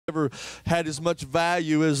ever had as much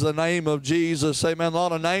value as the name of Jesus. Amen. A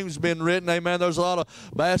lot of names been written. Amen. There's a lot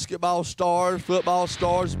of basketball stars, football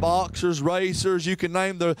stars, boxers, racers. You can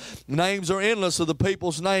name the names are endless of the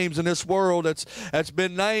people's names in this world that's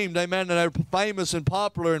been named. Amen. And they're famous and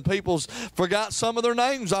popular, and people's forgot some of their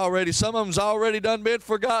names already. Some of them's already done been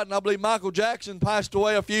forgotten. I believe Michael Jackson passed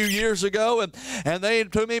away a few years ago, and they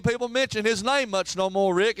too many people mention his name much no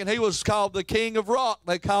more, Rick. And he was called the King of Rock.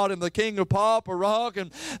 They called him the King of Pop or Rock,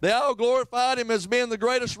 and they all glorified him as being the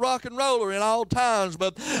greatest rock and roller in all times.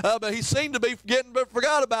 But he seemed to be getting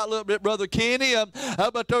forgot about a little bit, Brother Kenny.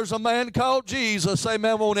 But there's a man called Jesus.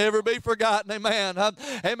 Amen. Won't ever be forgotten. Amen.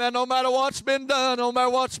 Amen. No matter what's been done, no matter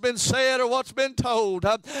what's been said or what's been told,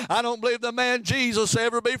 I don't believe the man Jesus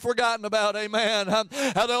ever be forgotten about. Amen.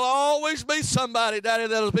 There'll always be somebody, Daddy,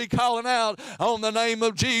 that'll be calling out on the name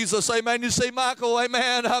of Jesus. Amen. You see Michael,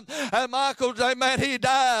 amen. Michael, amen, he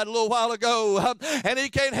died a little while ago, and he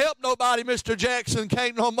can't help nobody. Mr. Jackson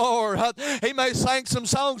can't no more. He may sing some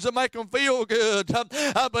songs that make him feel good,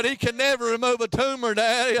 but he can never remove a tumor,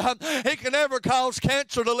 Daddy. He can never cause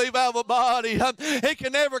cancer to leave out of a body. He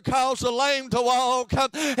can never cause the lame to walk.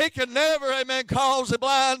 He can never, amen, cause the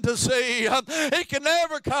blind to see. He can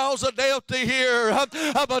never cause the deaf to hear.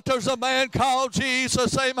 But there's a man called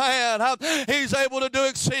Jesus, amen. He's able to do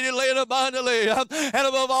exceedingly and abundantly, and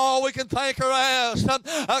above all we can think or ask,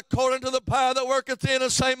 according to the power that worketh in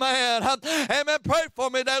us, amen. Amen. Pray for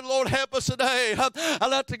me that Lord help us today. I'd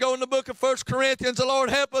like to go in the book of 1 Corinthians. The Lord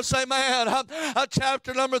help us, amen.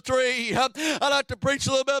 Chapter number 3. I'd like to preach a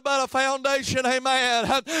little bit about a foundation,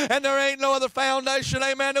 amen. And there ain't no other foundation,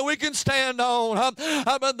 amen, that we can stand on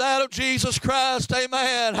but that of Jesus Christ,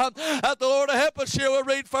 amen. The Lord help us here. We'll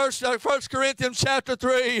read 1 Corinthians chapter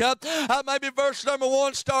 3. Maybe verse number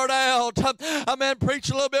 1 start out. Amen. Preach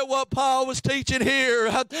a little bit what Paul was teaching here.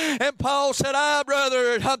 And Paul said, I,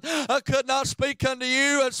 brethren, could not speak unto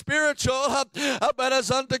you as spiritual, but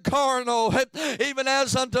as unto carnal, even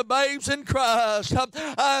as unto babes in Christ.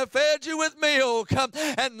 I have fed you with milk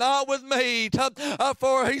and not with meat.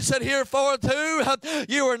 For he said, hereforto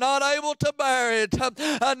you are not able to bear it.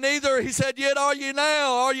 Neither, he said, yet are you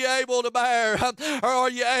now. Are you able to bear? Or are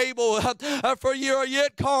you able? For you are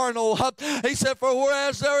yet carnal. He said, for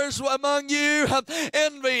whereas there is among you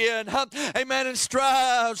envying, amen, and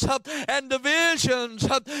strives and divisions,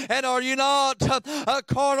 and are you not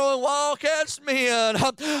carnal and walk as men?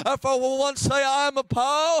 For one say, I am of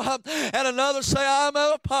Paul, and another say, I am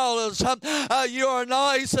of Apollos. You are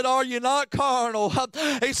not, he said, are you not carnal?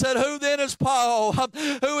 He said, who then is Paul?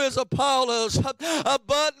 Who is Apollos?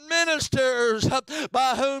 But ministers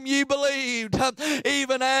by whom ye believed,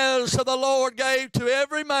 even as the Lord gave to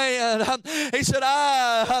every man. He said,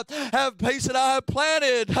 I have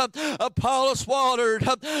planted, Apollos watered,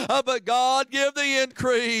 but God give the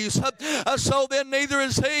increase. So then neither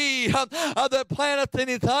is he that planteth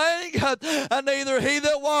anything, neither he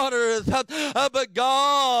that watereth, but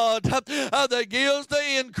God that gives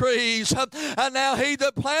the increase. And now he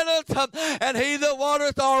that planteth and he that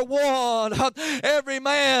watereth are one. Every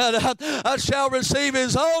man shall receive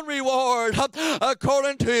his own reward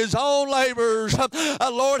according to his own labors.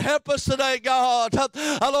 Lord, help us today, God.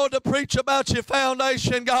 Lord, to preach about your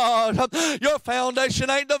foundation, God. Your foundation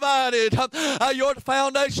ain't divided. Your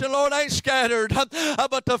foundation, Lord, ain't scattered.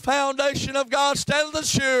 But the foundation of God standeth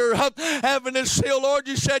sure. Having his seal, Lord,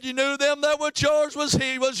 you said you knew them that was yours was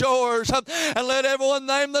he was yours. And let everyone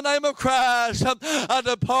name the name of Christ.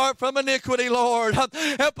 Depart from iniquity, Lord.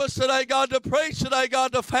 Help us today, God, to preach today,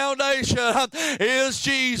 God. The foundation is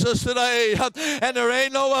Jesus today. And there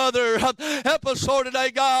ain't no other. Help us, Lord,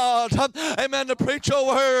 today, God. Amen. To preach your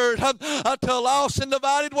word to a lost and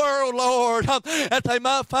divided world, Lord. That they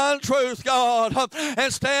might find truth, God.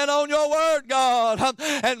 And stand on your word, God.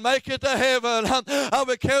 And make it to heaven.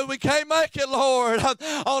 We can't make it, Lord,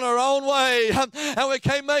 on our own way. And we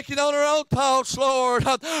can't make it on our own thoughts, Lord,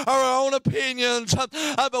 or our own opinions.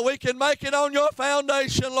 But we can make it on your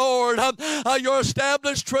foundation, Lord. Your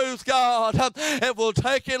established truth, God. And we'll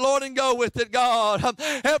take it, Lord, and go with it, God.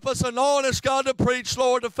 Help us, anoint us, God, to preach,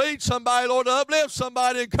 Lord, to feed somebody, Lord, to uplift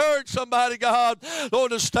somebody, encourage somebody, God.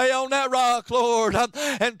 Lord, to stay on that rock, Lord,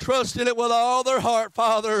 and trust in it with all their heart,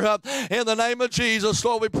 Father. In the name of Jesus,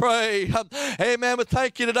 Lord, we pray. Amen. We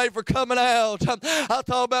thank you today for coming out. I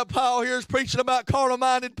thought about Paul here is preaching about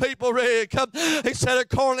carnal-minded people, Rick. He said they're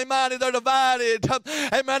carnally minded, they're divided.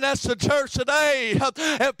 Amen. That's the church today.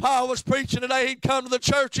 If Paul was preaching today, he'd come to the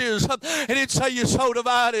churches and he'd say, you're so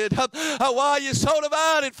divided. Why are you so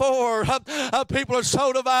divided for? People are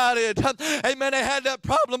so divided. Amen. They had that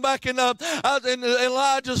problem back in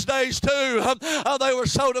Elijah's days too. They were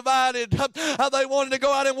so divided. They wanted wanted to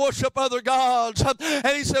go out and worship other gods. And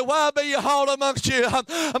he said, why be you halt amongst you,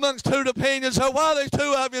 amongst two opinions? Why are there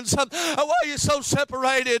two of you? Why are you so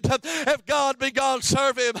separated? If God be God,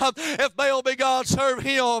 serve him. If Baal be God, serve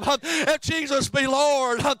him. If Jesus be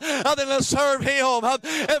Lord, then let's serve him.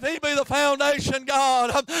 If he be the foundation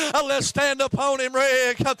God, let's stand upon him,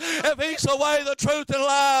 Rick. If he's the way, the truth, and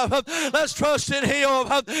life, let's trust in him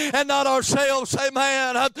and not ourselves.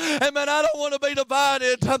 Amen. Amen. I don't want to be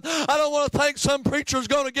divided. I don't want to think some preacher's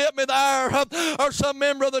going to get me there, or some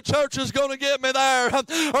member of the church is going to get me there,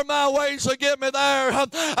 or my ways will get me there.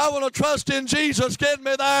 I want to trust in Jesus getting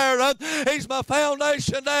me there. He's my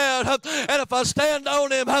foundation, Dad. And if I stand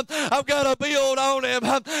on him, I've got to build on him.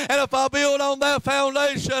 And if I build on that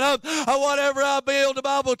foundation, whatever I build, the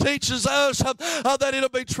Bible teaches us that it'll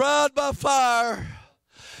be tried by fire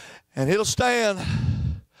and it'll stand.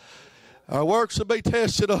 Our works will be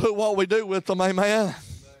tested of what we do with them. Amen.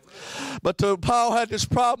 But Paul had this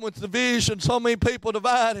problem with division. So many people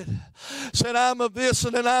divided. Said, I'm of this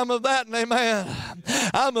and then I'm of that, and amen.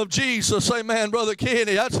 I'm of Jesus, amen, Brother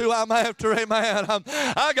Kenny. That's who I'm after, amen.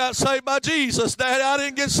 I got saved by Jesus, Daddy. I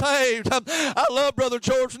didn't get saved. I love Brother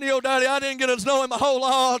George Neal, Daddy. I didn't get to know him a whole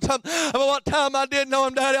lot. But what time I did know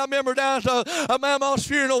him, Daddy, I remember down to a Mammoth's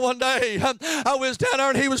funeral one day. I was down there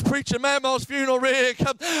and he was preaching Mammoth's funeral, Rick.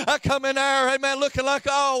 I come in there, amen, looking like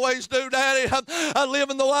I always do, Daddy. I live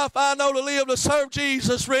in the life I know to live to serve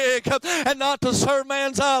Jesus, Rick, and not to serve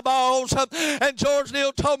man's eyeballs. And George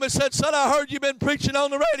Neal told me, said, son, I heard you've been preaching on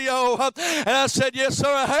the radio. And I said, yes, sir,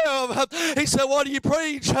 I have. He said, what do you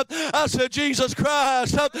preach? I said, Jesus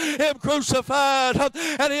Christ, him crucified,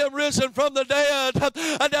 and him risen from the dead.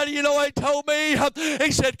 And Daddy, you know what he told me?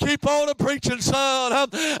 He said, keep on preaching, son.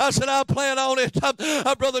 I said, I plan on it,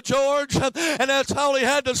 Brother George. And that's all he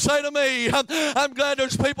had to say to me. I'm glad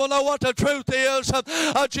there's people know what the truth is.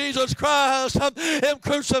 Jesus Christ, him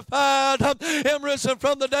crucified, him risen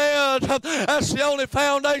from the dead. That's the only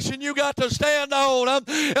foundation you got to stand on.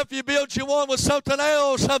 If you build your one with something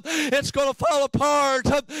else, it's going to fall apart.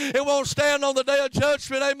 It won't stand on the day of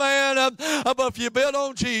judgment, amen. But if you build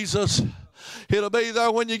on Jesus, it'll be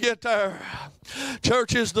there when you get there.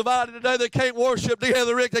 Church is divided today. They can't worship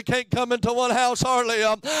together, Rick. They can't come into one house hardly.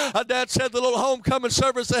 Dad said the little homecoming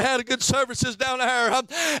service, they had good services down there.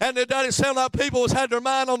 And the Daddy sounded like people had their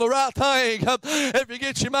mind on the right thing. If you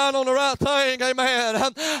get your mind on the right thing,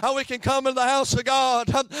 amen, we can come into the house of God.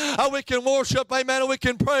 We can worship, amen, and we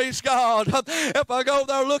can praise God. If I go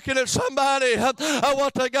there looking at somebody,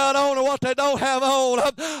 what they got on or what they don't have on,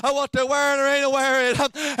 what they're wearing or ain't wearing,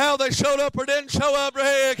 how they showed up or didn't show up,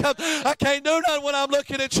 Rick, I can't do nothing when I'm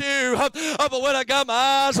looking at you. But when I got my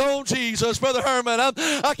eyes on Jesus, Brother Herman,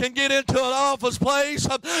 I can get into an office place.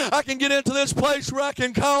 I can get into this place where I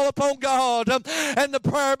can call upon God, and the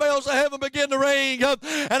prayer bells of heaven begin to ring,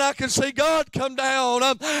 and I can see God come down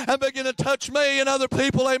and begin to touch me and other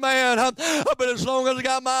people, amen. But as long as I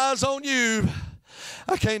got my eyes on you,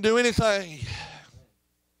 I can't do anything.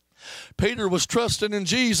 Peter was trusting in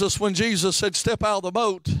Jesus when Jesus said, step out of the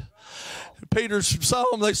boat. Peter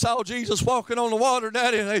saw him. They saw Jesus walking on the water,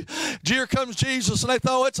 Daddy. And here comes Jesus, and they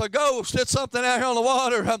thought it's a ghost. It's something out here on the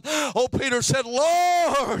water. Peter said,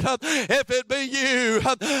 Lord, if it be you,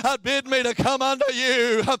 bid me to come unto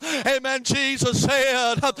you. Amen. Jesus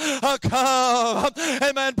said, come.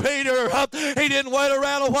 Amen. Peter, he didn't wait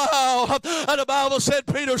around a while. And the Bible said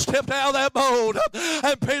Peter stepped out of that boat.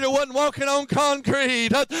 And Peter wasn't walking on concrete.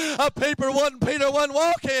 Peter wasn't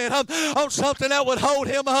walking on something that would hold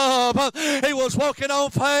him up. He was walking on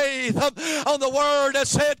faith, on the word that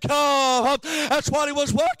said come. That's what he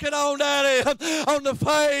was working on, Daddy, on the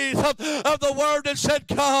faith of the word that said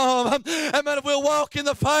come. Amen. If we'll walk in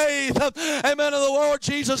the faith, amen, of the Lord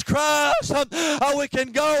Jesus Christ, we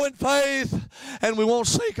can go in faith and we won't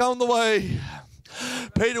sink on the way.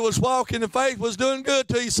 Peter was walking, and faith was doing good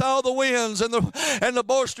till he saw the winds and the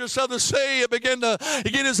boisterous of the sea. It began to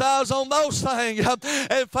get his eyes on those things,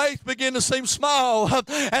 and faith began to seem small,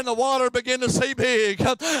 and the water began to seem big.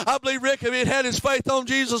 I believe Rick, if he had his faith on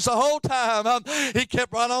Jesus the whole time, he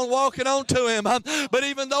kept right on walking on to him. But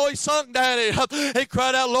even though he sunk, Daddy, he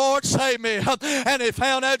cried out, Lord, save me. And he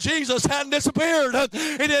found out Jesus hadn't disappeared.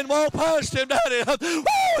 He didn't walk past him, Daddy.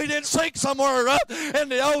 He didn't sink somewhere in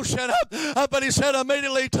the ocean. But he said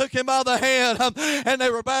immediately took him by the hand, and they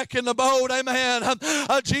were back in the boat. Amen.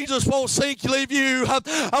 Jesus won't sink, leave you.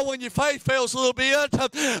 When your faith fails a little bit,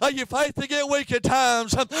 your faith to get weak at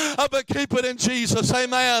times, but keep it in Jesus.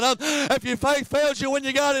 Amen. If your faith fails you when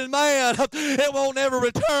you got it in man, it won't ever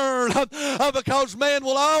return, because man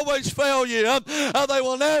will always fail you. They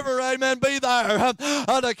will never, amen, be there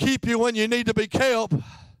to keep you when you need to be kept.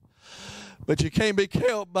 But you can't be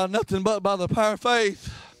kept by nothing but by the power of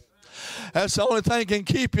faith. That's the only thing can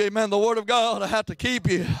keep you. Amen. The Word of God will have to keep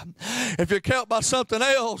you. If you're kept by something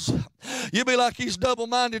else, you'll be like these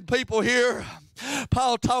double-minded people here.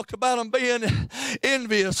 Paul talked about them being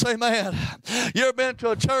envious. Amen. You ever been to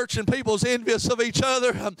a church and people's envious of each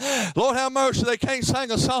other? Lord have mercy, they can't sing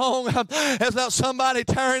a song without somebody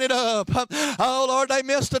tearing it up. Oh, Lord, they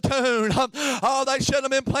missed a tune. Oh, they should have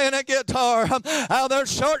been playing that guitar. Oh, their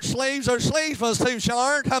shirt sleeves, their sleeves was too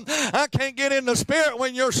short. I can't get in the spirit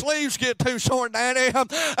when your sleeves get too short, Daddy.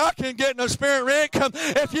 I can get in the spirit, Rick,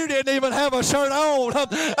 if you didn't even have a shirt on.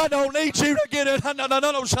 I don't need you to get in.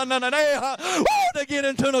 To get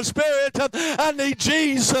into the Spirit, I need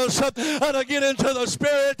Jesus to get into the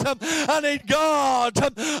Spirit. I need God,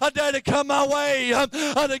 Daddy, come my way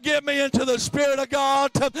to get me into the Spirit of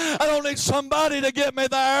God. I don't need somebody to get me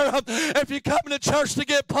there. If you come to church to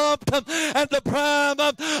get pumped and to prime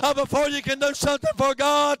before you can do something for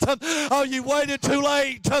God, oh, you waited too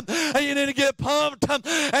late, and you need to get pumped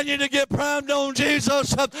and you need to get primed on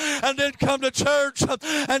Jesus, and then come to church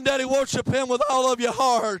and, Daddy, worship Him with all of your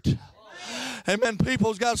heart. Amen.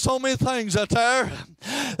 People's got so many things out there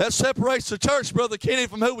that separates the church, Brother Kenny,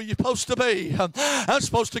 from who you're supposed to be. I'm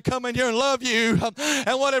supposed to come in here and love you,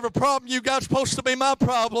 and whatever problem you got is supposed to be my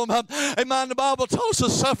problem. Amen. The Bible tells us to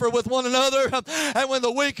suffer with one another, and when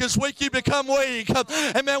the weak is weak, you become weak.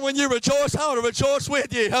 Amen. When you rejoice, I want to rejoice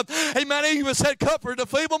with you. Amen. He even said, comfort the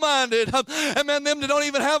feeble-minded. Amen. Them that don't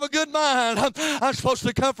even have a good mind. I'm supposed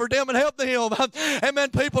to comfort them and help them.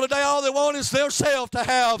 Amen. People today, all they want is their self to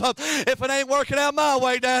have. If it ain't working out my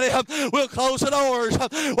way, Daddy, we'll close the doors.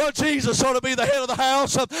 Well, Jesus ought to be the head of the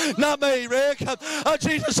house, not me, Rick.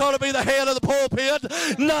 Jesus ought to be the head of the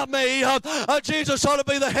pulpit, not me. Jesus ought to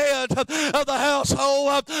be the head of the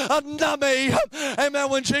household, not me. Amen.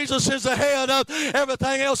 When Jesus is the head,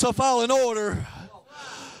 everything else will fall in order.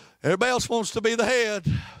 Everybody else wants to be the head.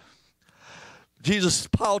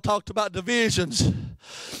 Paul talked about divisions.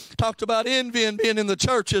 Talked about envy and being in the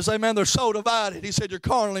churches. Amen. They're so divided. He said, you're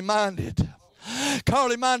carnally minded.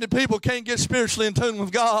 Carnally minded people can't get spiritually in tune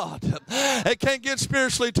with God. They can't get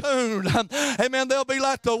spiritually tuned. Amen. They'll be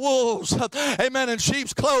like the wolves. Amen. In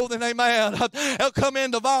sheep's clothing. Amen. They'll come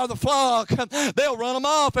in, devour the flock. They'll run them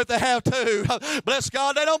off if they have to. Bless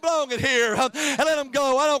God, they don't belong in here. And let them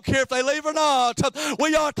go. I don't care if they leave or not.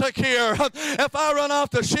 We ought to care. If I run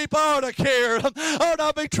off the sheep, I ought to care. I ought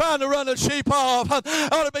not be trying to run the sheep off. I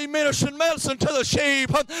ought to be ministering medicine to the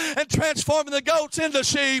sheep and transforming the goats into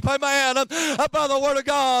sheep. Amen. By the Word of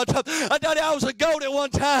God. Daddy, I was a goat at one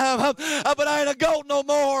time, but I ain't a goat no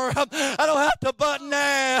more. I don't have to button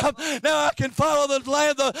now. Now I can follow the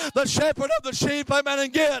land, the shepherd of the sheep, amen,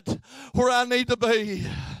 and get where I need to be.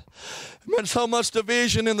 Amen. So much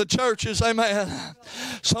division in the churches. Amen.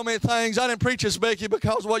 So many things. I didn't preach this, Becky,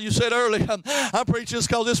 because of what you said earlier. I preach this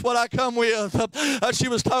because this is what I come with. She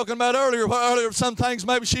was talking about earlier some things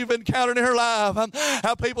maybe she's encountered in her life.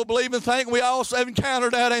 How people believe and think. We also have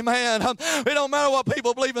encountered that. Amen. It don't matter what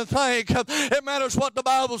people believe and think. It matters what the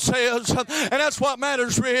Bible says. And that's what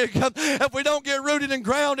matters, Rick. If we don't get rooted and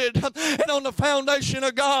grounded and on the foundation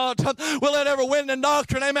of God, we'll let every wind and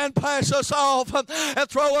doctrine, amen, pass us off and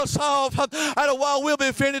throw us off. Out of while we'll be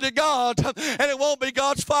offended to God, and it won't be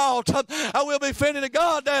God's fault. I will be offended to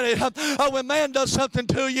God, Daddy. When man does something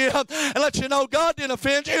to you and let you know God didn't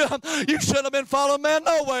offend you, you should have been following man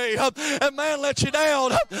no way. And man let you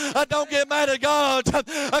down. Don't get mad at God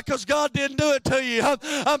because God didn't do it to you.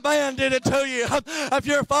 A man did it to you. If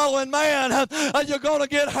you're following man, you're going to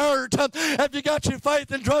get hurt. If you got your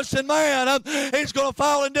faith and trust in man, he's going to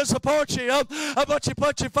fall and disappoint you. But you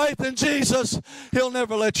put your faith in Jesus, he'll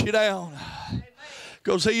never let you down.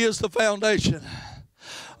 Because he is the foundation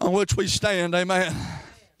on which we stand. Amen.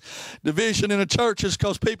 Division in the church is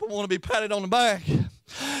because people want to be patted on the back.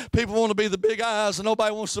 People want to be the big eyes, and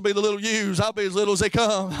nobody wants to be the little U's. I'll be as little as they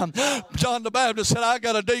come. John the Baptist said, I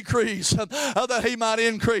got to decrease that he might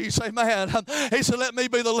increase. Amen. He said, let me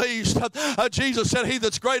be the least. Jesus said, he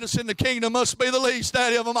that's greatest in the kingdom must be the least,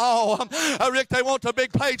 Daddy, of them all. Rick, they want the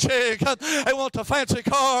big paycheck. They want the fancy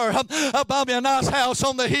car. Buy me a nice house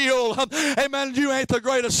on the hill. Amen. You ain't the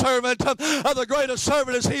greatest servant. The greatest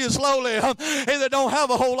servant is he is lowly. He that don't have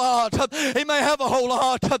a whole lot. He may have a whole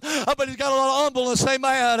lot, but he's got a lot of humbleness.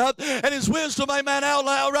 Amen. and his wisdom, amen,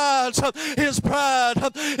 outrides his pride.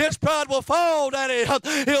 His pride will fall, Daddy.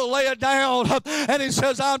 He'll lay it down, and he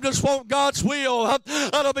says, I just want God's will.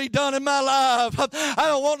 That'll be done in my life. I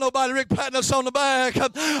don't want nobody, Rick, patting us on the back.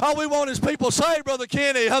 All we want is people saved, Brother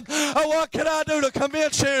Kenny. What can I do to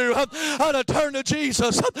convince you to turn to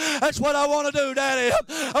Jesus? That's what I want to do, Daddy.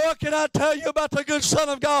 What can I tell you about the good Son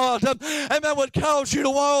of God? Amen, would cause you to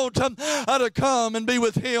want to come and be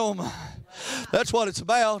with him. That's what it's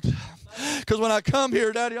about. Because when I come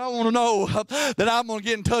here, Daddy, I want to know that I'm going to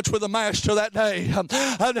get in touch with the Master that day.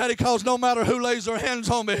 Daddy, because no matter who lays their hands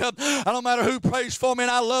on me, no matter who prays for me,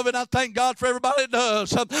 and I love it, I thank God for everybody that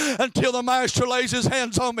does, until the Master lays his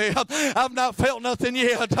hands on me. I've not felt nothing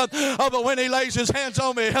yet. But when he lays his hands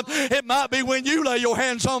on me, it might be when you lay your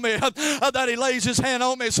hands on me that he lays his hand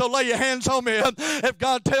on me. So lay your hands on me. If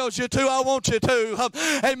God tells you to, I want you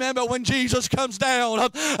to. Amen. But when Jesus comes down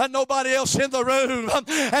and nobody else in the room,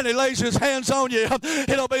 and he lays his hands on you,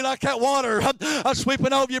 it'll be like that water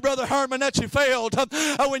sweeping over you, Brother Herman, that you felt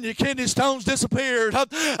when your kidney stones disappeared.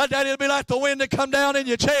 Daddy, it'll be like the wind that come down in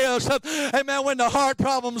your chest. Amen. When the heart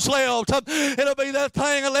problems left, it'll be that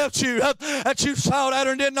thing that left you, that you saw at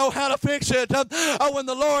her and didn't know how to fix it. When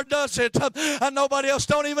the Lord does it, and nobody else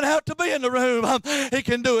don't even have to be in the room, he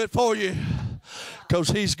can do it for you. Because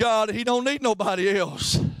he's God. He don't need nobody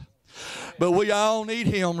else. But we all need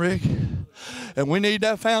him, Rick. And we need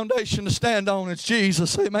that foundation to stand on. It's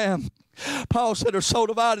Jesus. Amen. Paul said they're so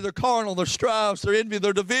divided, they're carnal, they're strives, they're envy,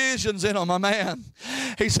 they're divisions in them. Amen.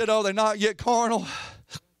 He said, oh, they're not yet carnal.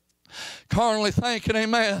 Carnally thinking,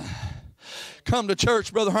 amen. Come to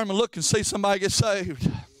church, Brother Herman, look and see somebody get saved.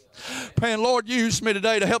 Praying, Lord, use me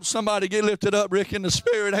today to help somebody get lifted up, Rick, in the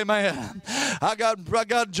spirit. Amen. I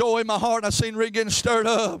got joy in my heart, and I seen Rick getting stirred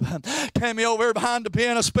up. Tammy over there behind the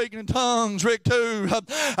piano speaking in tongues, Rick, too.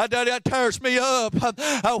 Daddy, that tears me up.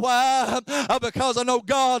 Why? Because I know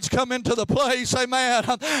God's coming to the place. Amen.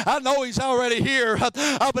 I know he's already here.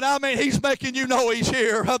 But I mean, he's making you know he's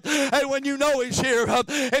here. And when you know he's here,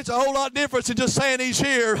 it's a whole lot different than just saying he's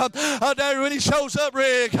here. Daddy, when he shows up,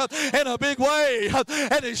 Rick, in a big way,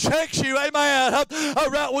 and he shakes you, amen,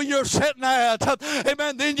 right where you're sitting at,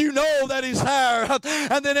 amen, then you know that he's there,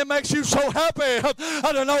 and then it makes you so happy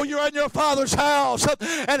to know you're in your Father's house,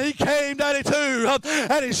 and he came, Daddy, too,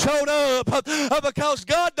 and he showed up, because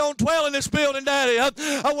God don't dwell in this building, Daddy.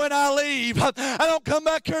 When I leave, I don't come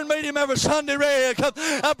back here and meet him every Sunday, Rick.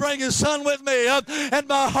 I bring his son with me in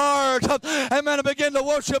my heart, amen, and begin to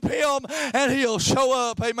worship him, and he'll show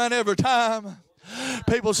up, amen, every time.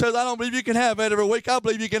 People say, I don't believe you can have it every week. I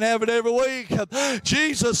believe you can have it every week.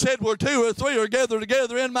 Jesus said, where two or three are gathered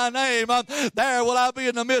together in my name, there will I be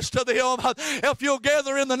in the midst of them. If you'll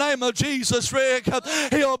gather in the name of Jesus, Rick,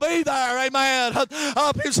 he'll be there. Amen.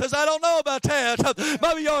 People says, I don't know about that.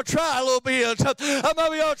 Maybe you'll try a little bit.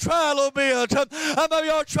 Maybe you'll try a little bit. Maybe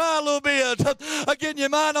you'll try a little bit. Getting your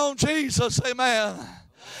mind on Jesus. Amen.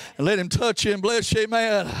 And let him touch you and bless you.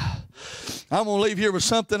 Amen. I'm going to leave here with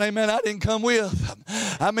something, amen, I didn't come with.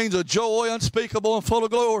 That means a joy unspeakable and full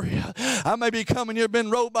of glory. I may be coming here,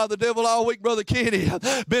 been rode by the devil all week, Brother Kenny.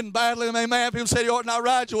 Been battling, amen. People say he ought not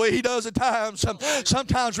ride your way. He does at times.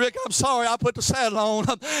 Sometimes, Rick, I'm sorry, I put the saddle on,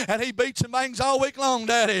 and he beats and bangs all week long,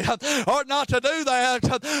 Daddy. Ought not to do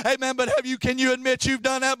that. Amen, but can you admit you've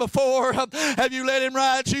done that before? Have you let him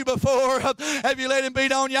ride you before? Have you let him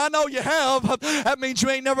beat on you? I know you have. That means you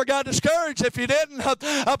ain't never got discouraged if you didn't.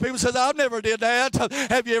 People say, I've never did that.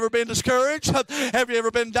 Have you ever been discouraged? Have you ever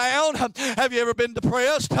been down? Have you ever been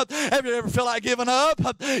depressed? Have you ever felt like giving up?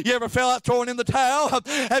 You ever felt like throwing in the towel?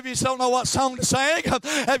 Have you don't know what song to sing?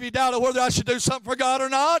 Have you doubted whether I should do something for God or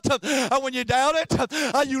not? When you doubt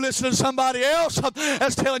it, you listen to somebody else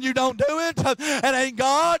that's telling you don't do it. It ain't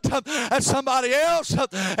God. That's somebody else.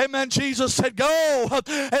 Amen. Jesus said, go.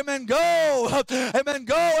 Amen. Go. Amen.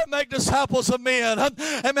 Go and make disciples of men.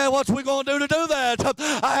 Amen. What's we going to do that?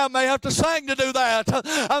 I may have to sing to do that.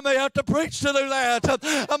 I may have to preach to do that.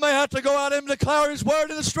 I may have to go out and declare his word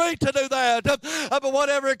in the street to do that. But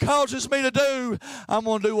whatever it causes me to do, I'm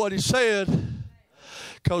going to do what he said.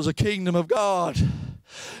 Because the kingdom of God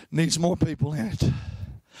needs more people in it.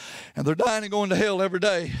 And they're dying and going to hell every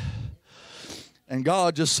day. And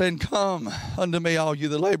God just said, come unto me, all you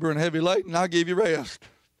that labor and heavy laden, and I'll give you rest.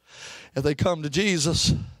 If they come to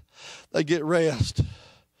Jesus, they get rest.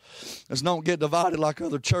 Let's don't get divided like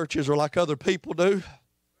other churches or like other people do.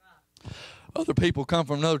 Other people come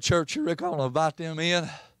from another church. You're going to invite them in.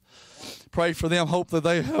 Pray for them. Hope that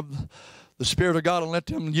they have the Spirit of God and let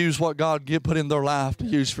them use what God put in their life to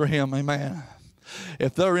use for him. Amen.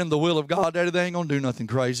 If they're in the will of God, Daddy, they ain't going to do nothing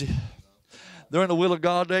crazy. They're in the will of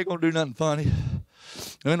God, they ain't going to do nothing funny.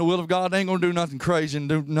 And the will of God ain't going to do nothing crazy and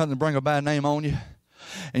do nothing to bring a bad name on you.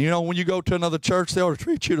 And you know, when you go to another church, they ought to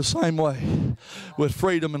treat you the same way, with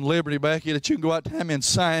freedom and liberty, Becky, that you can go out there and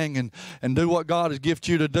sing and do what God has gifted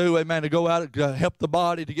you to do, amen, to go out and help the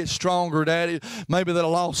body to get stronger, Daddy. Maybe that a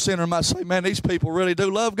lost sinner might say, man, these people really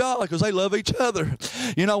do love God because they love each other.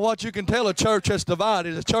 You know what? You can tell a church that's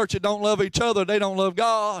divided, a church that don't love each other, they don't love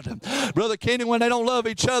God. Brother Kenny, when they don't love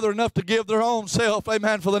each other enough to give their own self,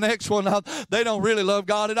 amen, for the next one, they don't really love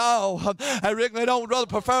God at all. Hey, Rick, they don't rather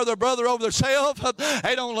prefer their brother over themselves.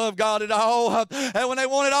 They don't love God at all. And when they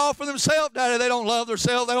want it all for themselves, Daddy, they don't love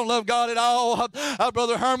themselves. They don't love God at all.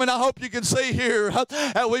 Brother Herman, I hope you can see here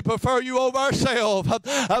that we prefer you over ourselves.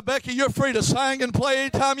 Becky, you're free to sing and play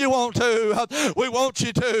anytime you want to. We want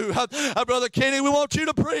you to. Brother Kenny, we want you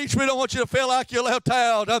to preach. We don't want you to feel like you're left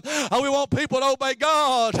out. We want people to obey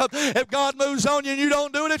God. If God moves on you and you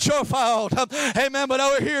don't do it, it's your fault. Amen. But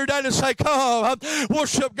over here, Daddy, say, come,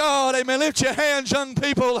 worship God. Amen. Lift your hands, young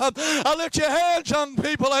people. Lift your hands, young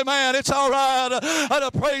people. Amen. It's all right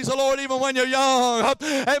to praise the Lord even when you're young.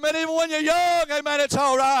 Amen. Even when you're young, amen, it's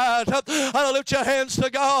all right to lift your hands to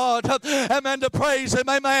God. Amen. To praise Him.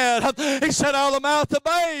 Amen. He said out of the mouth of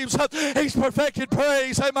babes, He's perfected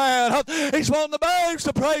praise. Amen. He's wanting the babes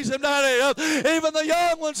to praise Him, Daddy. Even the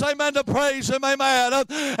young ones, amen, to praise Him. Amen.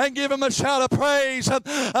 And give Him a shout of praise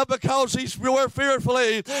because we're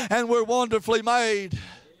fearfully and we're wonderfully made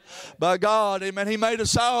by God. Amen. He made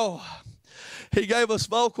us all. He gave us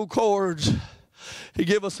vocal cords. He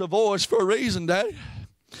gave us a voice for a reason, Daddy.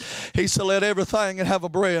 He said, let everything that have a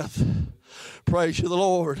breath praise you, the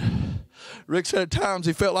Lord. Rick said at times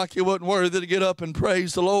he felt like he wasn't worthy to get up and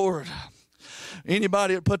praise the Lord.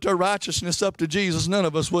 Anybody that put their righteousness up to Jesus, none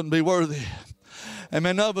of us wouldn't be worthy.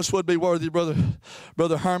 Amen. None of us would be worthy,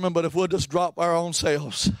 Brother Herman, but if we'll just drop our own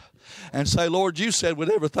selves and say, Lord, you said with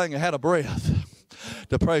everything that had a breath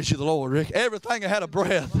to praise you, the Lord, Rick. Everything that had a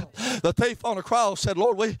breath. The thief on the cross said,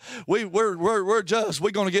 Lord, we're just.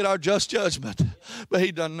 We're going to get our just judgment. But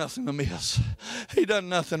he done nothing amiss. He done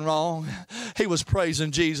nothing wrong. He was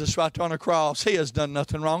praising Jesus right there on the cross. He has done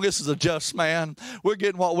nothing wrong. This is a just man. We're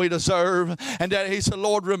getting what we deserve. And Daddy, he said,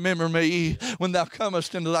 Lord, remember me when thou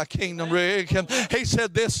comest into thy kingdom, Rick. And he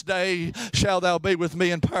said, this day shall thou be with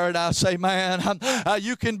me in paradise. Amen.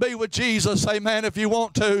 You can be with Jesus. Amen. If you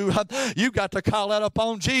want to. You got to call out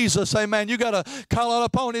upon Jesus. Amen. You got to call out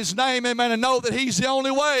upon His name. Amen. And know that He's the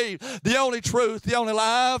only way, the only truth, the only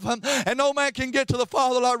life. And no man can get to the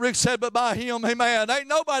Father, like Rick said, but by Him. Amen. Ain't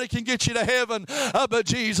nobody can get you to heaven but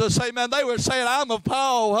Jesus. Amen. They were saying, I'm of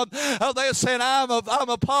Paul. They were saying, I'm of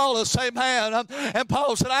Apollos. Amen. And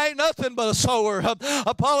Paul said, I ain't nothing but a sower.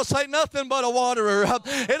 Apollos ain't nothing but a waterer.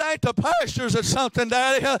 It ain't the pastures or something,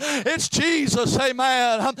 Daddy. It's Jesus.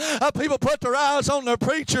 Amen. People put their eyes on their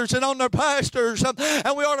preachers and on their pastors.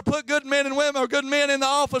 And we ought to put good men and women or good men in the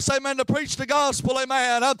office, amen, to preach the gospel,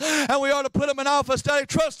 amen. And we ought to put them in office, Daddy,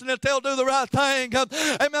 trusting that they'll do the right thing.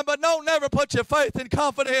 Amen. But don't never put your faith and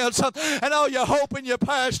confidence and all your hope in your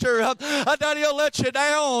pastor. Daddy, he'll let you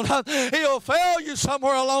down. He'll fail you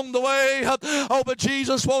somewhere along the way. Oh, but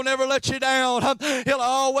Jesus won't ever let you down. He'll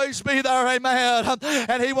always be there, amen.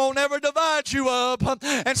 And He won't ever divide you up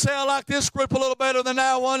and say, I like this group a little better than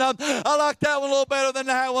that one. I like that one a little better than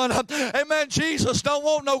that one. Amen. Jesus don't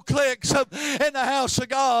want no cliques in the house of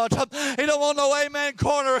God. He don't want no amen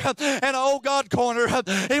corner and an old God corner.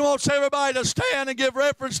 He wants everybody to stand and give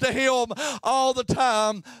reference to Him all the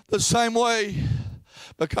time the same way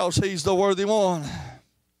because He's the worthy one.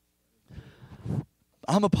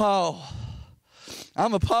 I'm a Paul.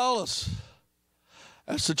 I'm Apollos.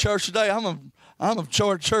 That's the church today. I'm a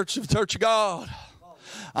church of God.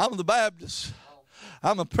 I'm the Baptist.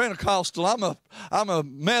 I'm a Pentecostal. I'm a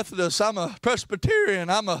Methodist. I'm a Presbyterian.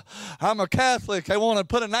 I'm a Catholic. They want to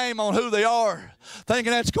put a name on who they are,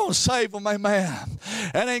 thinking that's going to save them. Amen.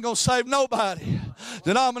 That ain't going to save nobody.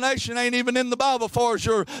 Denomination ain't even in the Bible for us.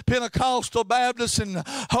 You're Pentecostal, Baptist, and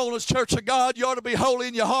Holiness Church of God. You ought to be holy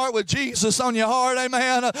in your heart with Jesus on your heart.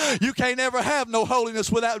 Amen. You can't ever have no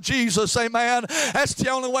holiness without Jesus. Amen. That's the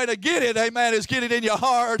only way to get it. Amen. Is get it in your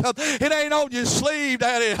heart. It ain't on your sleeve,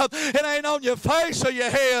 Daddy. It ain't on your face or your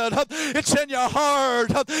head. It's in your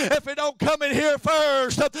heart. If it don't come in here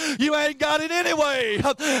first, you ain't got it anyway.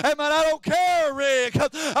 Amen. I don't care, Rick,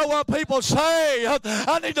 what people say.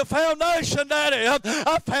 I need the foundation, Daddy.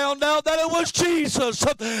 I found out that it was Jesus.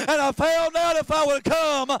 And I found out if I would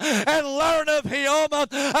come and learn of Him,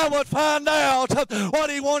 I would find out what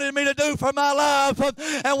He wanted me to do for my life.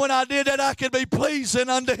 And when I did that, I could be pleasing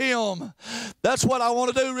unto Him. That's what I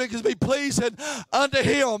want to do, Rick, is be pleasing unto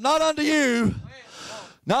Him. Not unto you.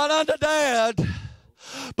 Not unto Dad,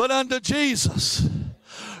 but unto Jesus.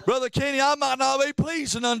 Brother Kenny, I might not be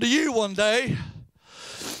pleasing unto you one day,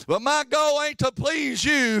 but my goal ain't to please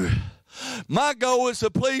you. My goal is to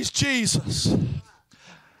please Jesus.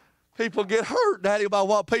 People get hurt, Daddy, by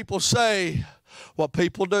what people say, what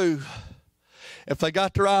people do. If they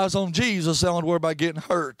got their eyes on Jesus, they don't worry about getting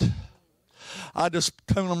hurt. I just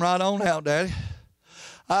tune them right on out, Daddy.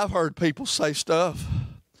 I've heard people say stuff.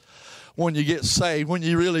 When you get saved, when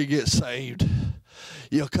you really get saved,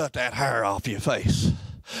 you'll cut that hair off your face.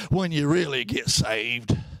 When you really get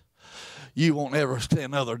saved, you won't ever say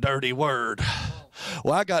another dirty word.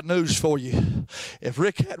 Well, I got news for you. If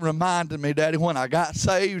Rick hadn't reminded me, Daddy, when I got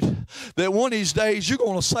saved, that one of these days you're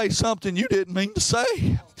going to say something you didn't mean to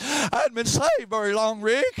say. I hadn't been saved very long,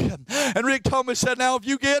 Rick. And Rick told me, said, now if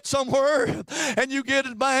you get somewhere and you get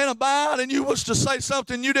in a bind and you was to say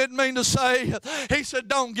something you didn't mean to say, he said,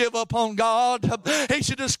 don't give up on God. He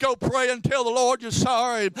should just go pray and tell the Lord you're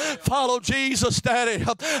sorry. Follow Jesus, Daddy.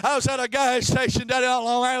 I was at a gas station, Daddy, not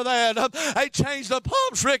long after that. They changed the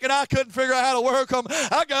pumps, Rick, and I couldn't figure out how to work them.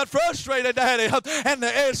 I got frustrated, Daddy, and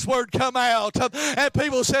the S word come out. And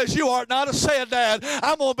people says, you ought not have said that.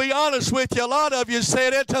 I'm going to be honest with you. A lot of you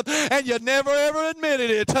said it, and you never ever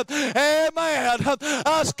admitted it. Amen.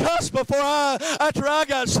 I was cussed after I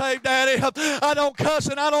got saved, Daddy. I don't cuss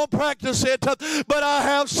and I don't practice it, but I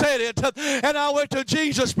have said it. And I went to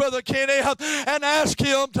Jesus, Brother Kenny, and asked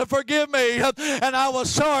him to forgive me, and I was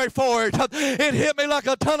sorry for it. It hit me like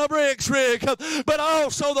a ton of bricks, Rick, but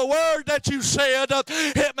also the word that you said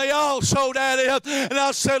hit me also, Daddy. And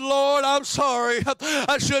I said, Lord, I'm sorry.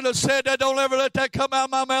 I shouldn't have said that. Don't ever let that come out of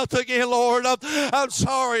my mouth again, Lord. I'm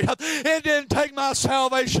sorry. It didn't take my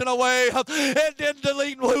salvation away. It didn't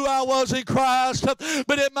delete who I was in Christ,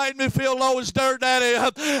 but it made me feel low as dirt, Daddy.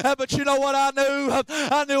 But you know what I knew?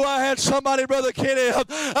 I knew I had somebody, Brother Kenny,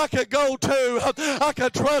 I could go to, I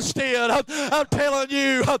could trust in. I'm telling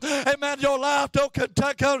you, amen, your life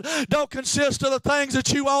don't consist of the things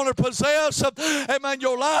that you own or possess. Amen,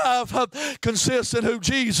 your life consists in who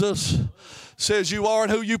Jesus says you are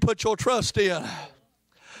and who you put your trust in.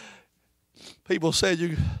 People said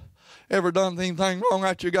you ever done anything wrong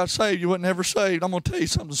after you got saved, you weren't never saved. I'm going to tell you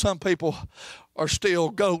something. Some people are still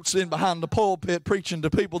goats in behind the pulpit preaching to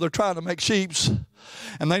people they're trying to make sheeps.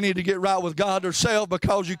 And they need to get right with God themselves,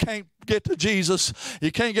 because you can't get to Jesus.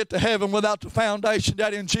 You can't get to heaven without the foundation.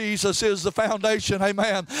 That in Jesus is the foundation.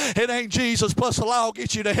 Amen. It ain't Jesus plus the law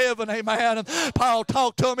get you to heaven. Amen. And Paul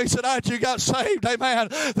talked to him. He said, after you got saved, amen,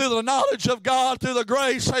 through the knowledge of God, through the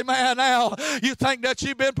grace, amen. Now, you think that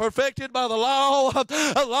you've been perfected by the law.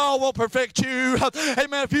 The law won't perfect you.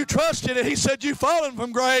 Amen. If you trust in it, he said, you've fallen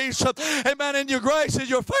from grace. Amen. And your grace is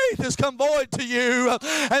your faith has come void to you.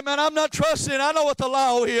 Amen. I'm not trusting. I know what the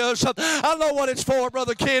law is. I know what it's for,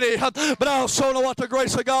 Brother Kenny. But I also know what the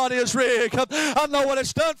grace of God is, Rick. I know what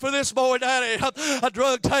it's done for this boy, Daddy. A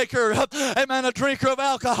drug taker, amen, a drinker of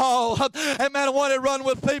alcohol, amen, one that run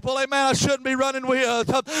with people, amen, I shouldn't be running with.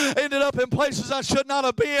 Ended up in places I should not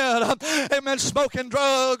have been, amen, smoking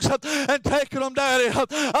drugs and taking them, Daddy.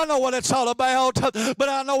 I know what it's all about, but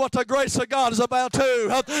I know what the grace of God is about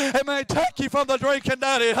too. Amen, take you from the drinking,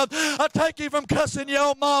 Daddy. I'll take you from cussing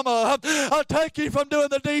your own mama. I'll take you from doing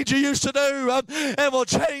the deeds you used to do, and will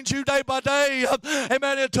change you day by day,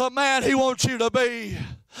 amen, into a man he wants you to be.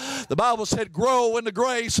 The Bible said, grow in the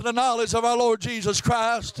grace and the knowledge of our Lord Jesus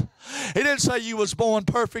Christ. He didn't say you was born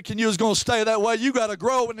perfect and you was going to stay that way. You got to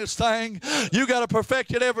grow in this thing. You got to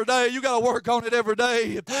perfect it every day. You got to work on it every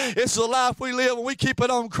day. It's the life we live and we keep it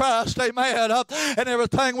on Christ. Amen. And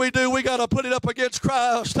everything we do, we got to put it up against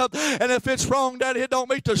Christ. And if it's wrong, Daddy, it don't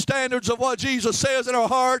meet the standards of what Jesus says in our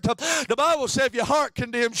heart. The Bible says if your heart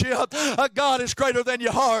condemns you, God is greater than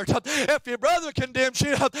your heart. If your brother condemns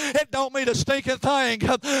you, it don't mean a stinking thing.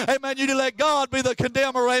 Amen. You need to let God be the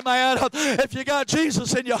condemner. Amen. If you got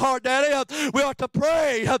Jesus in your heart, Daddy, we ought to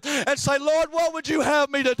pray and say, Lord, what would you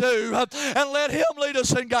have me to do? And let him lead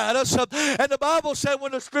us and guide us. And the Bible said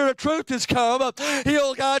when the Spirit of truth is come,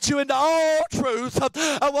 he'll guide you into all truth.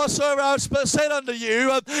 Whatsoever I said unto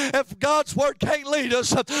you, if God's word can't lead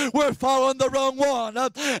us, we're following the wrong one.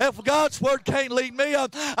 If God's word can't lead me,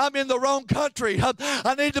 I'm in the wrong country.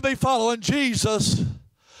 I need to be following Jesus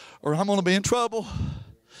or I'm going to be in trouble.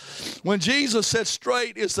 When Jesus said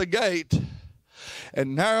straight is the gate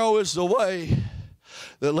and narrow is the way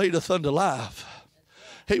that leadeth unto life,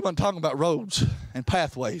 he wasn't talking about roads and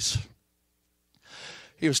pathways.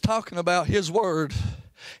 He was talking about his word,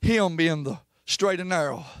 him being the straight and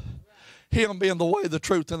narrow, him being the way, the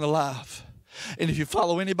truth, and the life. And if you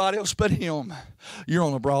follow anybody else but him, you're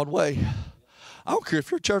on a broad way. I don't care if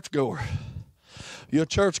you're a churchgoer. You're a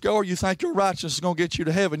churchgoer, you think your righteousness is going to get you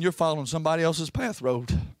to heaven. You're following somebody else's path road.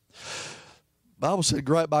 The Bible said,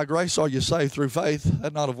 by grace are you saved through faith,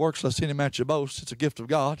 that not of works, lest any man should boast. It's a gift of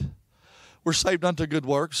God. We're saved unto good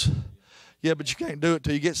works. Yeah, but you can't do it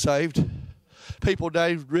till you get saved. People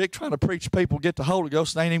today, Rick, trying to preach people get the Holy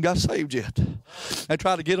Ghost, they ain't even got saved yet. They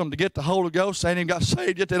try to get them to get the Holy Ghost, they ain't even got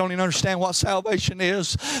saved yet. They don't even understand what salvation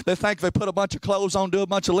is. They think if they put a bunch of clothes on, do a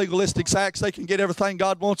bunch of legalistic acts, they can get everything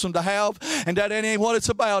God wants them to have. And that ain't what it's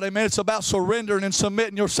about, amen. It's about surrendering and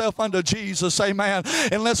submitting yourself unto Jesus, amen.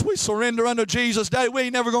 Unless we surrender unto Jesus today, we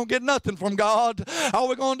ain't never going to get nothing from God. All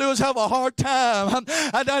we're going to do is have a hard time.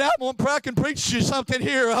 I can preach you something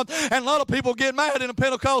here. And a lot of people get mad in a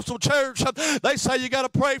Pentecostal church. They say you got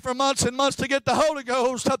to pray for months and months to get the Holy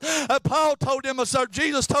Ghost. Paul told them,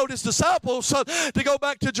 Jesus told his disciples to go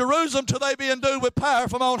back to Jerusalem till they be endued with power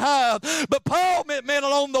from on high. But Paul met men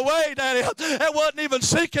along the way, Daddy, that wasn't even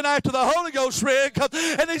seeking after the Holy Ghost, Rick.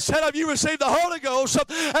 And he said, have you received the Holy Ghost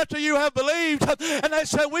after you have believed? And they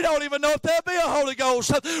said, we don't even know if there'll be a Holy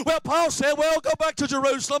Ghost. Well, Paul said, well, go back to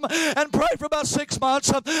Jerusalem and pray for about 6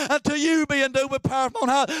 months until you be endued with power from on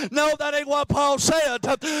high. No, that ain't what Paul said.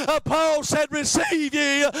 Paul said, receive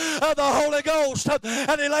ye the Holy Ghost.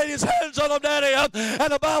 And he laid his hands on them, Daddy.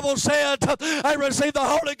 And the Bible said, I received the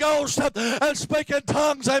Holy Ghost and speak in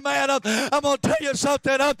tongues. Amen. I'm going to tell you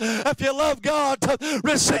something. If you love God,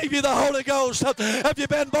 receive you the Holy Ghost. Have you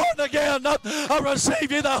been born again?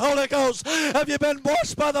 Receive you the Holy Ghost. Have you been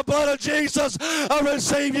washed by the blood of Jesus?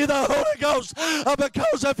 Receive you the Holy Ghost.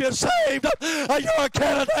 Because if you're saved, you're a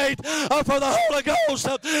candidate for the Holy Ghost.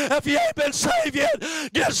 If you ain't been saved yet,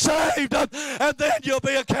 get saved. And then you'll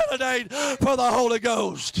be a candidate for the Holy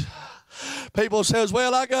Ghost. People says,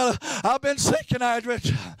 well, I've been seeking after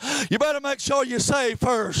it. You better make sure you're saved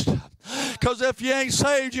first. Because if you ain't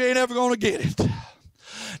saved, you ain't ever going to get it.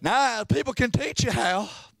 Now, people can teach you how.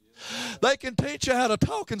 They can teach you how to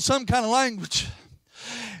talk in some kind of language.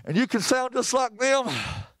 And you can sound just like them,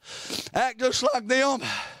 act just like them,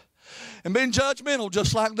 and be judgmental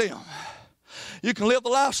just like them. You can live the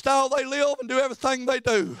lifestyle they live and do everything they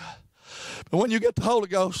do. But when you get the Holy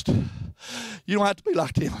Ghost, you don't have to be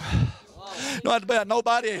like them. You don't have to be like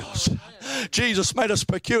nobody else. Jesus made us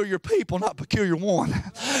peculiar people, not peculiar one.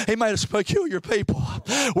 He made us peculiar people.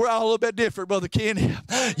 We're all a little bit different, Brother Kenny.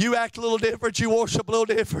 You act a little different. You worship a little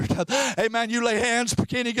different. Amen. You lay hands.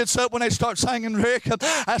 Kenny gets up when they start singing, Rick.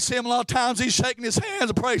 I see him a lot of times. He's shaking his hands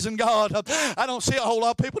and praising God. I don't see a whole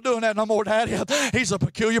lot of people doing that no more, Daddy. He's a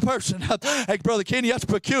peculiar person. Hey, Brother Kenny, that's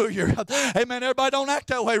peculiar. Amen. Everybody don't act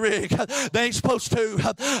that way, Rick. They ain't supposed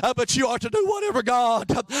to. But you are to do whatever God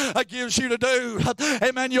gives you to do.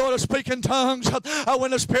 Amen. You ought to speak in tongues.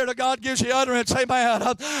 When the Spirit of God gives you utterance,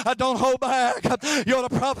 amen, don't hold back. You ought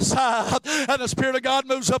to prophesy. And the Spirit of God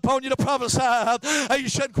moves upon you to prophesy. You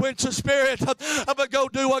shouldn't quench the Spirit, but go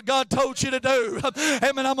do what God told you to do.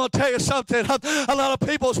 Amen. I'm going to tell you something. A lot of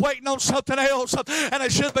people's waiting on something else, and they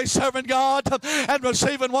should be serving God and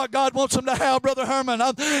receiving what God wants them to have, Brother Herman.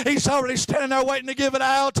 He's already standing there waiting to give it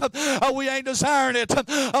out. We ain't desiring it.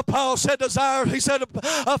 Paul said desire. He said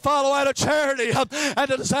follow out of charity and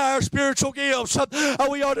to desire spiritual gifts.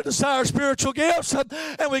 We ought to desire spiritual gifts,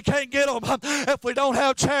 and we can't get them if we don't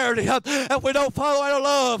have charity, if we don't follow out of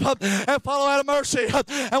love and follow out of mercy,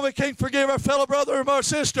 and we can't forgive our fellow brother or our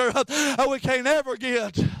sister. We can't ever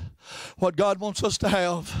get what God wants us to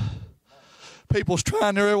have. People's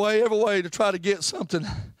trying their way, every way to try to get something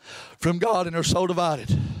from God, and they're so divided,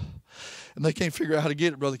 and they can't figure out how to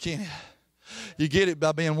get it, Brother Kenny. You get it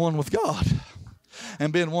by being one with God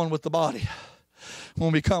and being one with the body.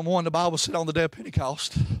 When we become one, the Bible said on the day of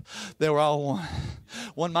Pentecost, they were all one.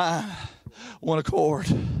 One mind, one accord.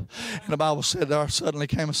 And the Bible said there suddenly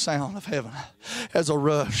came a sound of heaven as a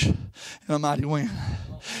rush and a mighty wind.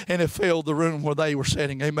 And it filled the room where they were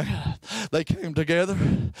sitting. Amen. They came together.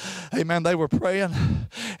 Amen. They were praying.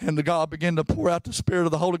 And the God began to pour out the Spirit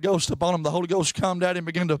of the Holy Ghost upon them. The Holy Ghost come down and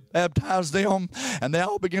began to baptize them. And they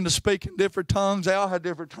all began to speak in different tongues. They all had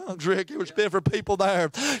different tongues, Rick. It was different people there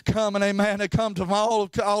coming. Amen. They come from all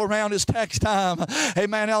around this tax time.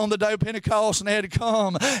 Amen. On the day of Pentecost, and they had to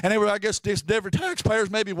come. And they were, I guess, just different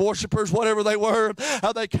taxpayers, maybe worshipers, whatever they were.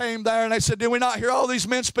 They came there and they said, did we not hear all these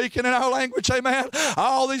men speaking in our language? Amen.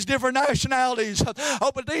 All these different nationalities.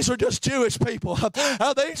 Oh, but these are just Jewish people.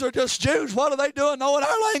 These are just Jews. What are they doing knowing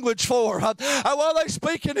our language for? What are they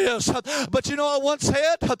speaking this? But you know what one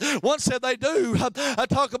said? One said they do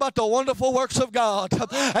talk about the wonderful works of God.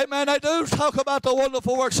 Amen. They do talk about the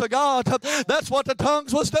wonderful works of God. That's what the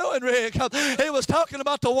tongues was doing, Rick. He was talking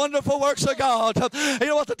about the wonderful works of God. You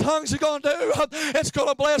know what the tongues are going to do? It's going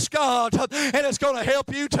to bless God, and it's going to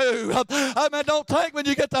help you too. Amen. Don't think when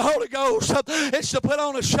you get the Holy Ghost, it's to put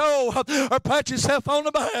on a show or pat yourself on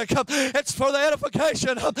the back. It's for the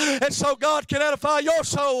edification. It's so God can edify your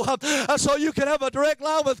soul, so you can have a direct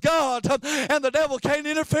line with God, and the devil can't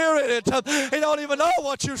interfere in it. He don't even know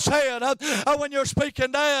what you're saying when you're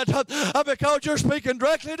speaking, Dad, because you're speaking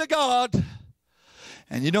directly to God,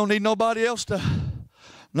 and you don't need nobody else to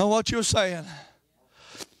know what you're saying.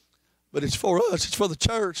 But it's for us. It's for the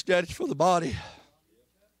church, Dad. It's for the body.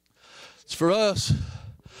 It's for us.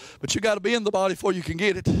 But you got to be in the body before you can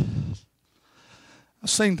get it. I've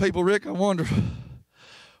seen people, Rick, I wonder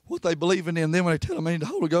what they believing in. Then when they tell them they need the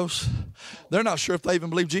Holy Ghost, they're not sure if they even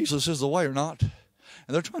believe Jesus is the way or not. And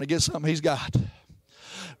they're trying to get something he's got.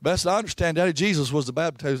 Best I understand, Daddy, Jesus was the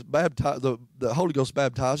Holy Ghost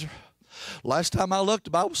baptizer. Last time I looked, the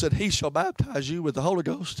Bible said he shall baptize you with the Holy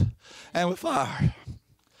Ghost and with fire.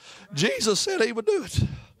 Jesus said he would do it.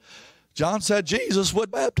 John said Jesus would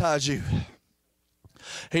baptize you.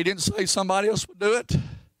 He didn't say somebody else would do it.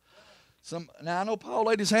 Now, I know Paul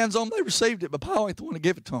laid his hands on them. They received it, but Paul ain't the one to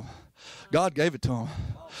give it to them. God gave it to him.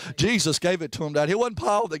 Jesus gave it to him, Dad. It wasn't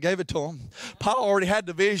Paul that gave it to him. Paul already had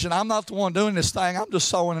the vision. I'm not the one doing this thing. I'm just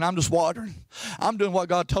sowing and I'm just watering. I'm doing what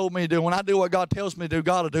God told me to do. When I do what God tells me to do,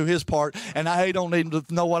 God will do his part. And I don't need to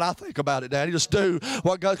know what I think about it, Daddy. Just do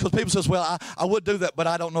what God, because people says, well, I would do that, but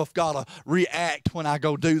I don't know if God will react when I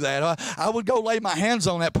go do that. I would go lay my hands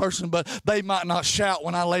on that person, but they might not shout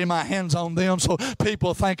when I lay my hands on them, so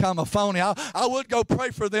people think I'm a phony. I would go pray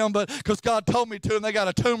for them, but because God told me to, and they got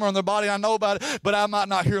a tumor in their body, I know about it, but I might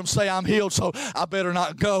not hear them say I'm healed, so I better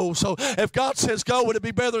not go. So if God says go, would it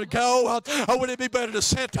be better to go, or would it be better to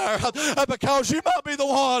sit there? Because you might be the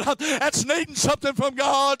one that's needing something from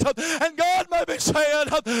God, and God may be saying,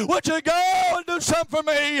 would you go and do something for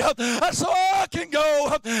me, so I can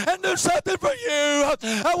go and do something for you?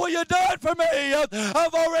 Will you do it for me?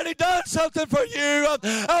 I've already done something for you.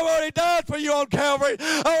 I've already died for you on Calvary.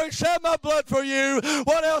 I already shed my blood for you.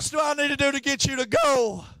 What else do I need to do to get you to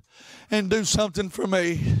go and do something for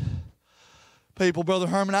me? People, Brother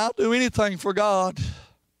Herman, I'll do anything for God.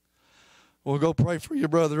 Well, go pray for your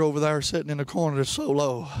brother over there sitting in the corner that's so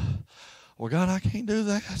low. Well, God, I can't do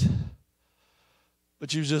that.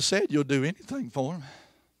 But you just said you'll do anything for him.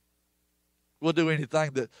 We'll do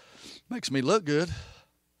anything that makes me look good.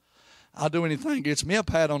 I'll do anything that gets me a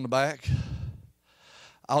pat on the back.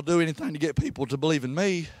 I'll do anything to get people to believe in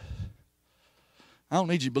me. I don't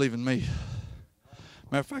need you to believe in me.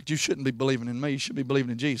 Matter of fact, you shouldn't be believing in me. You should be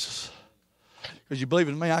believing in Jesus. Because you believe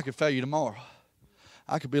in me, I could fail you tomorrow.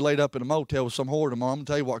 I could be laid up in a motel with some whore tomorrow. I'm going to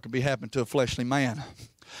tell you what could be happening to a fleshly man.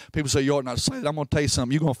 People say you ought not to say it. I'm going to tell you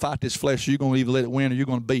something. You're going to fight this flesh, or you're going to either let it win or you're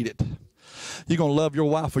going to beat it. You're going to love your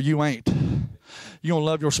wife or you ain't. You're going to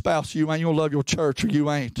love your spouse or you ain't. You're going to love your church or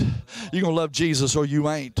you ain't. You're going to love Jesus or you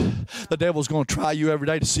ain't. The devil's going to try you every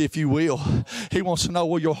day to see if you will. He wants to know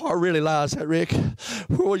where your heart really lies at, Rick.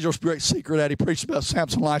 Where's your great secret at? He preached about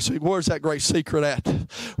Samson's life. So where's that great secret at?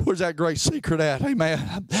 Where's that great secret at?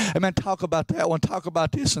 Amen. Amen. Talk about that one. Talk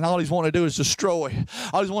about this. And all he's wanting to do is destroy.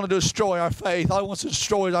 All he's wanting to do is destroy our faith. All he wants to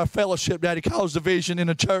destroy is our fellowship, Daddy. Cause division in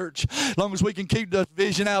the church. As long as we can keep the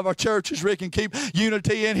division out of our churches, Rick, and keep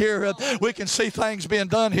unity in here, we can see things being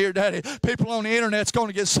done here, Daddy. People on the internet's going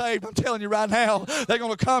to get saved. I'm telling you right now, they're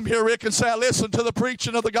going to come here, Rick, and say, listen to the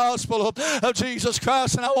preaching of the gospel of Jesus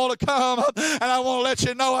Christ, and I want to come, and I want to let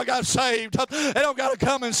you know I got saved. They don't got to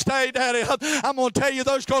come and stay, Daddy. I'm going to tell you,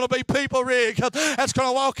 there's going to be people, Rick, that's going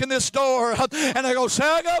to walk in this door, and they're going to say,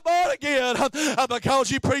 I got born again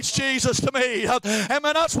because you preached Jesus to me. And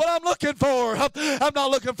man, that's what I'm looking for. I'm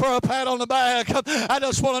not looking for a pat on the back. I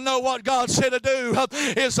just want to know what God said to do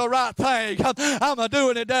is the right thing. I'm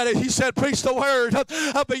doing it, Daddy. He said, preach the word.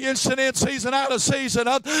 Be instant in season, out of season.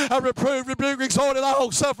 Reprove, rebuke, exhort in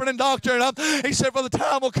all suffering and doctrine. He said, for the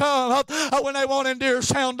time will come when they won't endure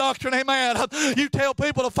sound doctrine. Amen. You tell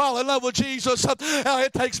people to fall in love with Jesus.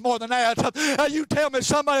 It takes more than that. You tell me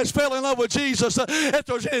somebody's fell in love with Jesus. If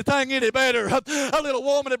there's anything any better. A little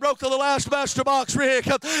woman that broke the little alabaster box, Rick,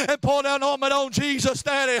 and poured down ointment on Jesus,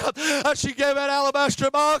 Daddy. She gave that alabaster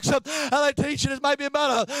box. They teach it is maybe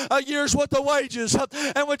about a year's worth of her wages.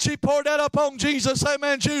 And when she poured that up on Jesus,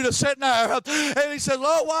 amen, Judas sitting there, and he said,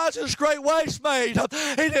 Lord, why is this great waste made?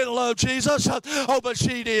 He didn't love Jesus. Oh, but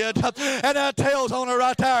she did. And that tells on her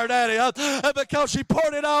right there, Daddy, because she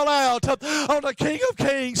poured it all out on the King of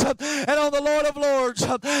Kings and on the Lord of Lords,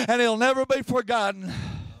 and it'll never be forgotten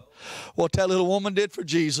what that little woman did for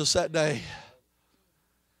Jesus that day.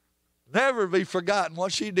 Never be forgotten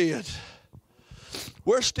what she did.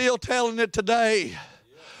 We're still telling it today.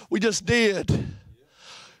 We just did.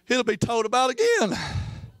 It'll be told about again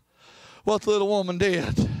what the little woman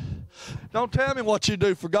did. Don't tell me what you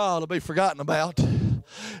do for God will be forgotten about.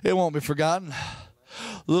 It won't be forgotten.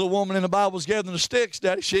 The little woman in the Bible was gathering the sticks,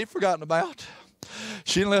 Daddy. She ain't forgotten about.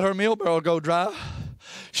 She didn't let her meal barrel go dry.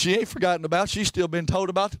 She ain't forgotten about. She's still been told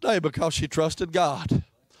about today because she trusted God.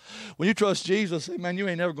 When you trust Jesus, man, you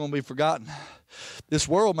ain't never going to be forgotten. This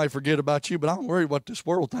world may forget about you, but I don't worry what this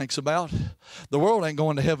world thinks about. The world ain't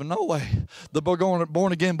going to heaven no way. The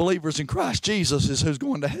born-again believers in Christ Jesus is who's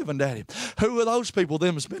going to heaven, Daddy. Who are those people?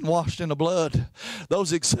 Them that's been washed in the blood.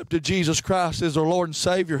 Those accepted Jesus Christ as their Lord and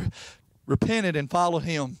Savior, repented and followed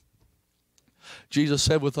Him. Jesus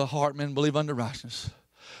said, with the heart men believe unto righteousness.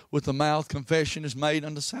 With the mouth confession is made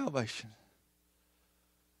unto salvation.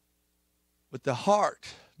 With the heart,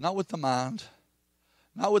 not with the mind,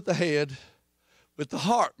 not with the head, with the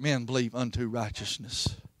heart men believe unto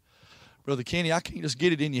righteousness. Brother Kenny, I can't just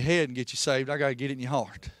get it in your head and get you saved. I got to get it in your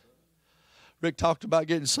heart. Rick talked about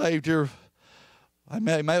getting saved here. I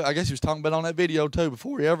guess he was talking about on that video too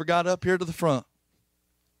before he ever got up here to the front.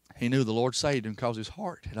 He knew the Lord saved him because his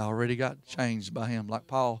heart had already got changed by Him. Like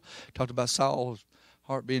Paul talked about Saul's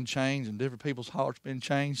heart being changed and different people's hearts being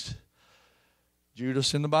changed.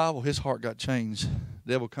 Judas in the Bible, his heart got changed.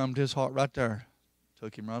 The devil come to his heart right there.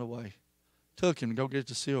 Took him right away. Took him to go get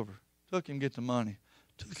the silver. Took him to get the money.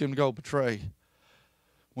 Took him to go betray.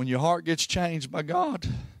 When your heart gets changed by God,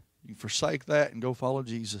 you can forsake that and go follow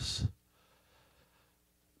Jesus.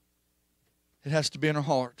 It has to be in our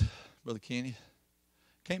heart, Brother Kenny.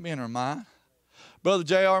 Can't be in our mind. Brother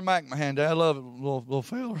J.R. McMahon, Dad, I love it, little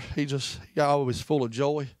fella. He always full of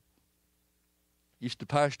joy. Used to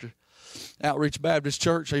pastor Outreach Baptist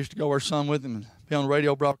Church. I used to go our son with him and be on the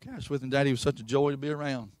radio broadcast with him. Daddy was such a joy to be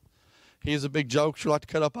around. He is a big jokester, like to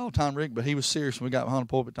cut up all the time, Rick, but he was serious when we got behind the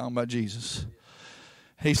pulpit talking about Jesus.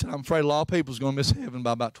 He said, I'm afraid a lot of people's going to miss heaven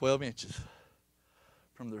by about 12 inches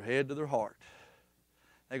from their head to their heart.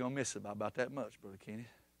 They're going to miss it by about that much, Brother Kenny.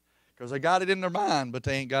 Because they got it in their mind, but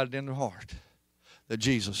they ain't got it in their heart. That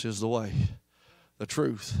Jesus is the way, the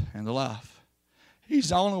truth, and the life. He's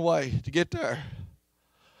the only way to get there.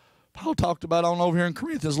 Paul talked about on over here in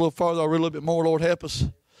Corinthians a little farther. I'll read a little bit more. Lord, help us.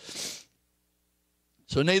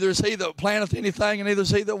 So neither is he that planteth anything, and neither is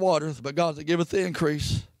he that watereth, but God that giveth the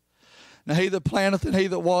increase. Now he that planteth and he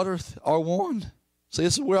that watereth are one. See,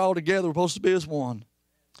 this is we're all together. We're supposed to be as one.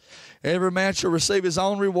 Every man shall receive his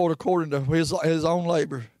own reward according to his own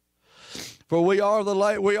labor. For we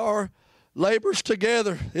are laborers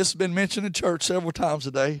together. This has been mentioned in church several times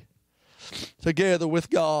today. Together with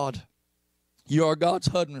God. You are God's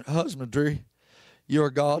husbandry. You are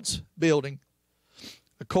God's building.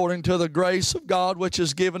 According to the grace of God which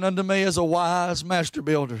is given unto me as a wise master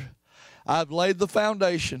builder. I've laid the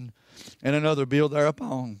foundation, and another build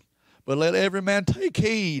thereupon. But let every man take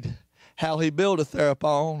heed how he buildeth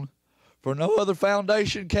thereupon. For no other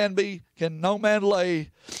foundation can no man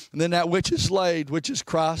lay than that which is laid, which is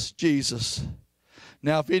Christ Jesus.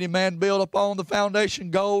 Now if any man build upon the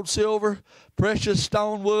foundation gold, silver, precious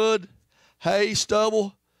stone, wood, hay,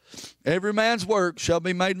 stubble, every man's work shall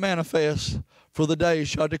be made manifest, for the day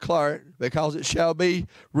shall declare it, because it shall be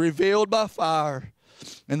revealed by fire,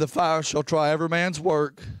 and the fire shall try every man's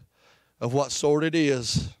work of what sort it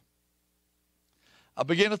is. I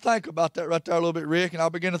began to think about that right there a little bit, Rick, and I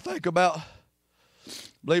began to think about, I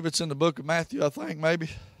believe it's in the book of Matthew, I think, maybe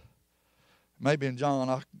in John,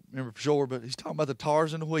 I remember for sure, but he's talking about the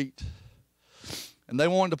tares and the wheat. And they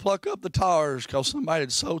wanted to pluck up the tares because somebody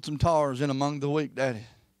had sowed some tares in among the wheat, Daddy.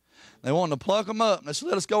 They wanted to pluck them up. And they said,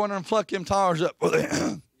 let us go in there and pluck them tares up.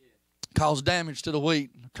 Cause damage to the wheat.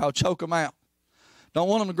 Choke them out. Don't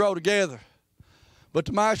want them to grow together. But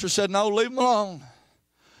the master said, no, leave them alone.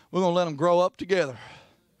 We're going to let them grow up together.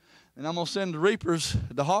 And I'm going to send the reapers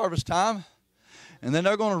at the harvest time. And then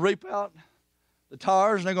they're going to reap out the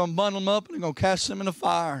tares. And they're going to bundle them up. And they're going to cast them in the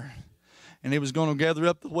fire. And he was going to gather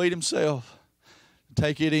up the wheat himself. And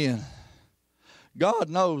take it in. God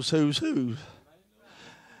knows who's who.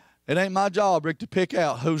 It ain't my job, Rick, to pick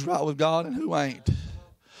out who's right with God and who ain't.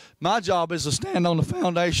 My job is to stand on the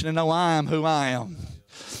foundation and know I am who I am.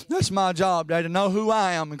 That's my job, Daddy, to know who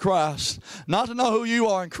I am in Christ, not to know who you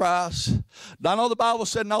are in Christ. I know the Bible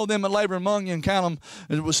said, know them that labor among you and count them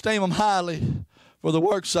and esteem them highly for the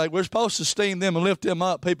work's sake. We're supposed to esteem them and lift them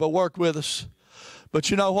up, people who work with us. But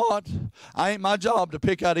you know what? I ain't my job to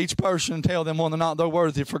pick out each person and tell them whether or not they're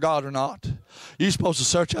worthy for God or not. You're supposed to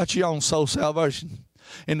search out your own soul salvation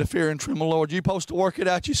in the fear and tremble, Lord. You're supposed to work it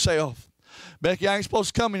out yourself. Becky, I ain't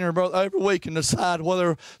supposed to come in here every week and decide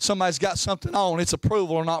whether somebody's got something on, it's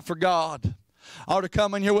approval or not for God. I ought to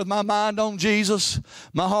come in here with my mind on Jesus,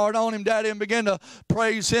 my heart on Him, Daddy, and begin to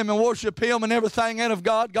praise Him and worship Him and everything out of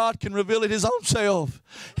God. God can reveal it His own self.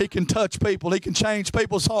 He can touch people. He can change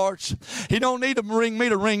people's hearts. He don't need to ring me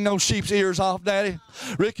to wring no sheep's ears off, Daddy.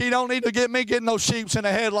 Rick, He don't need to get me getting those sheep in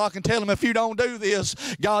a headlock and tell them, if you don't do this,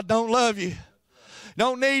 God don't love you.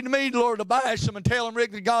 Don't need me, Lord, to bash them and tell them,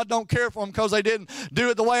 Rick, that God don't care for them because they didn't do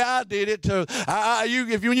it the way I did it.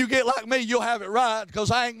 When you get like me, you'll have it right, because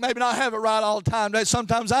I ain't maybe not have it right all the time.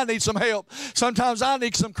 Sometimes I need some help. Sometimes I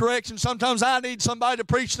need some correction. Sometimes I need somebody to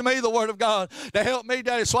preach to me the Word of God to help me,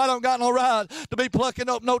 Daddy. So I don't got no right to be plucking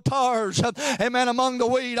up no tars, amen, among the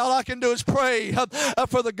weed. All I can do is pray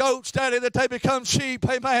for the goats, Daddy, that they become sheep,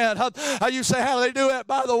 amen. You say, how do they do that?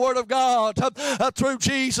 By the Word of God, through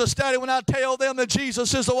Jesus, Daddy. When I tell them that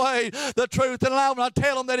Jesus is the way, the truth, and life. When I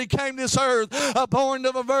tell them that He came to this earth, born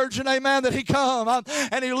of a virgin, amen, that He come,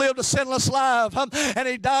 and He lived a sinless life, and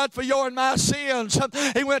He died for your and my sins.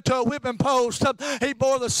 He went to a whipping post. He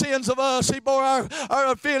bore the sins of us. He bore our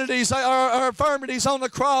affinities, our infirmities on the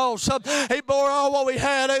cross. He bore all what we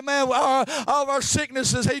had, amen, all of our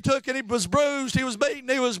sicknesses. He took it. He was bruised. He was beaten.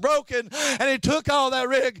 He was broken, and He took all that,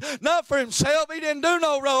 Rick, not for Himself. He didn't do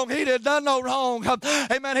no wrong. He did done no wrong.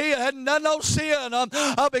 Amen. He hadn't done no sin.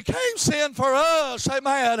 Became sin for us.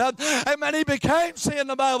 Amen. Amen. He became sin,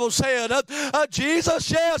 the Bible said.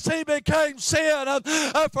 Jesus, yes, He became sin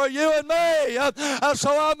for you and me. So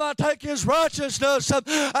I might take His righteousness.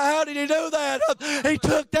 How did He do that? He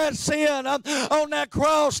took that sin on that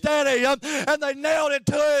cross, Daddy, and they nailed it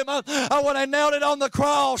to Him. When they nailed it on the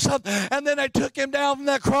cross, and then they took Him down from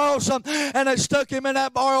that cross, and they stuck Him in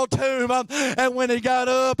that borrowed tomb. And when He got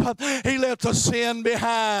up, He left the sin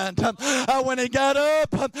behind. When He got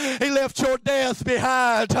up, He left your death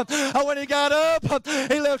behind. When He got up,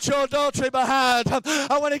 He left your adultery behind.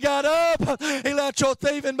 When He got up, He left your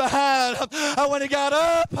thieving behind. When He got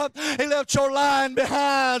up, He left your lying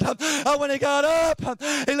behind. When He got up,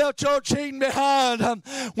 He left your cheating behind.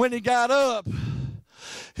 When He got up,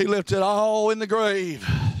 He left it all in the grave.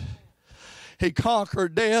 He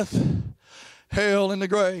conquered death, hell, and the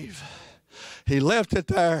grave. He left it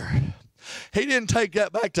there. He didn't take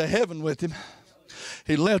that back to heaven with Him.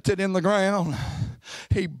 He left it in the ground.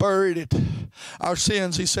 He buried it. Our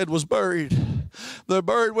sins, He said, was buried. They're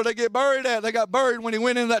buried. Where they get buried at? They got buried when He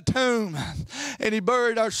went in that tomb. And He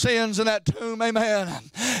buried our sins in that tomb, amen.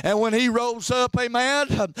 And when He rose up, amen,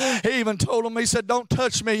 He even told them, He said, don't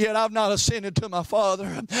touch me yet. I've not ascended to my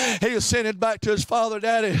Father. He ascended back to His Father,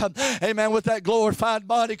 Daddy, amen, with that glorified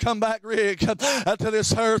body. Come back, Rick, to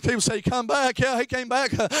this earth. People say, come back. Yeah, He came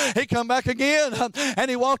back. He come back again. And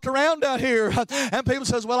He walked around down here. And people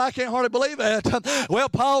says, well, I can't hardly believe that. Well,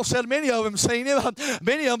 Paul said many of them seen Him.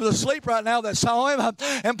 Many of them are asleep right now that saw Him.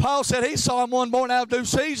 And Paul said he saw Him one born out of due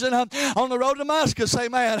season on the road to Damascus.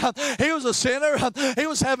 Amen. He was a sinner. He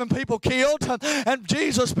was having people killed. And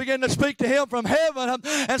Jesus began to speak to him from heaven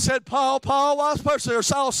and said, Paul, why persecutest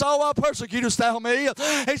Saul, why persecutest thou me?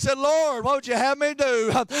 He said, Lord, what would you have me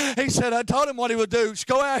do? He said, I told him what he would do. Just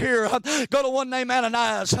go out here. Go to one named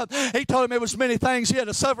Ananias. He told him it was many things he had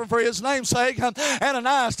to suffer for His name's sake.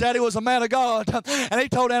 Ananias, Daddy, was a man of God. And he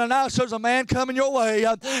told Ananias, there's a man coming your way.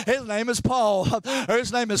 His name is Paul, or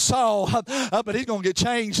his name is Saul, but he's going to get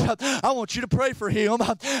changed. I want you to pray for him.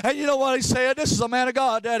 And you know what he said? This is a man of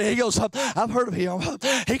God, Daddy. He goes, I've heard of him.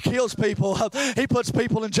 He kills people. He puts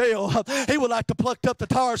people in jail. He would like to pluck up the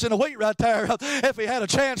tars in the wheat right there if he had a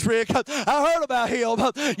chance, Rick. I heard about him.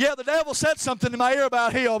 Yeah, the devil said something in my ear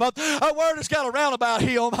about him. A word has got around about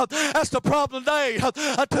him. That's the problem today.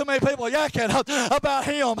 Too many people yakking about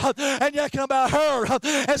him and yakking about her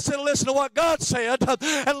instead of listening to what God said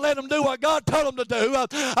and let them do what God told them to do.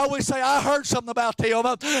 We say, I heard something about them.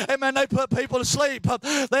 Amen. They put people to sleep.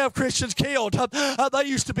 They have Christians killed. They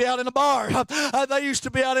used to be out in a bar. They used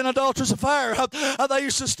to be out in adulterous affair. They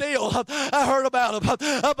used to steal. I heard about them.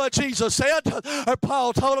 But Jesus said, or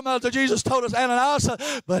Paul told them, that Jesus told us, Ananias,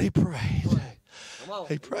 but he prayed.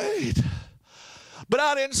 He prayed. But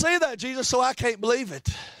I didn't see that, Jesus, so I can't believe it.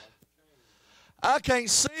 I can't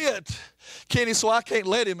see it, Kenny, so I can't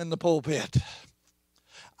let him in the pulpit.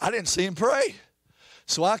 I didn't see him pray,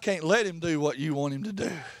 so I can't let him do what you want him to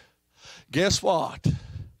do. Guess what?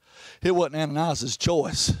 It wasn't Ananias'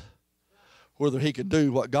 choice whether he could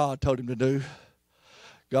do what God told him to do.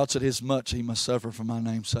 God said, "As much he must suffer for my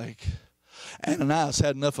name's sake." Ananias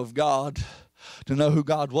had enough of God to know who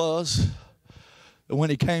God was. And when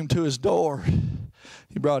he came to his door,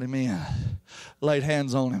 he brought him in, laid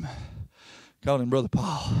hands on him, called him Brother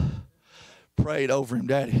Paul, prayed over him,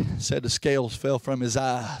 Daddy, said the scales fell from his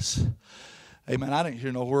eyes. Amen. I didn't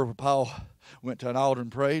hear nowhere where Paul went to an altar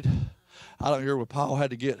and prayed. I don't hear where Paul had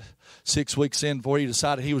to get 6 weeks in before he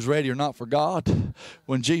decided he was ready or not for God.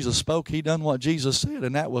 When Jesus spoke, he done what Jesus said,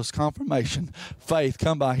 and that was confirmation. Faith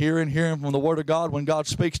come by hearing, hearing from the Word of God. When God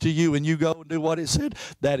speaks to you and you go and do what it said,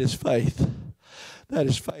 that is faith. That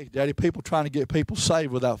is faith, Daddy. People trying to get people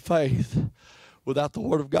saved without faith, without the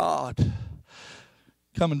Word of God.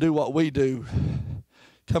 Come and do what we do.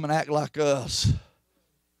 Come and act like us.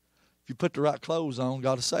 If you put the right clothes on,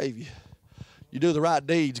 God will save you. You do the right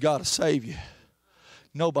deeds, God will save you.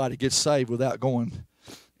 Nobody gets saved without going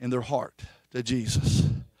in their heart to Jesus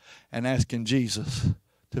and asking Jesus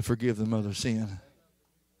to forgive them of their sin.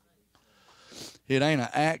 It ain't an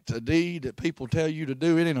act, a deed that people tell you to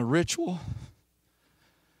do. It ain't a ritual.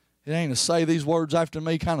 It ain't a say these words after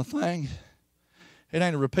me kind of thing. It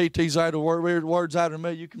ain't a repeat these weird words after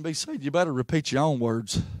me. You can be saved. You better repeat your own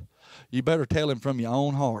words. You better tell him from your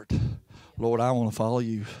own heart, Lord, I want to follow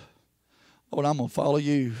you. Lord, I'm going to follow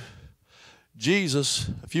you. Jesus,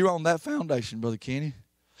 if you're on that foundation, Brother Kenny,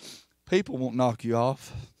 people won't knock you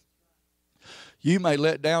off. You may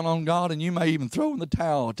let down on God and you may even throw in the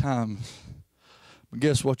towel at times. But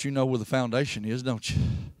guess what? You know where the foundation is, don't you?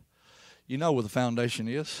 You know where the foundation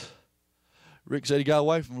is. Rick said he got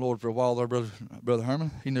away from the Lord for a while there, Brother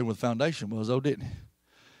Herman. He knew where the foundation was, though, didn't he?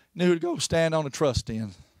 Knew who to go stand on and trust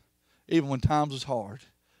in, even when times was hard,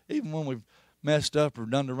 even when we've messed up or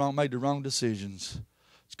made the wrong decisions.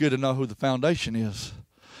 It's good to know who the foundation is.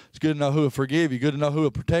 It's good to know who will forgive you, good to know who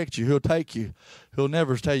will protect you, who will take you. Who'll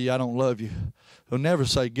never tell you, I don't love you. Who'll never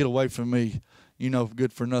say, get away from me, you know,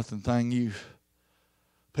 good for nothing thing you.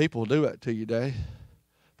 People will do that to you, Daddy.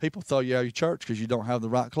 People throw you out of your church because you don't have the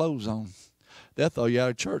right clothes on. They'll throw you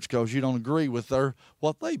out of church because you don't agree with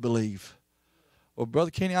what they believe. Well,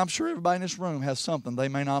 Brother Kenny, I'm sure everybody in this room has something they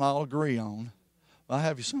may not all agree on. Well, I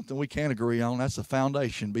have you something we can agree on. That's the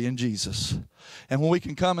foundation, being Jesus. And when we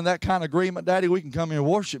can come in that kind of agreement, Daddy, we can come here and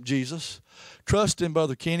worship Jesus. Trust Him,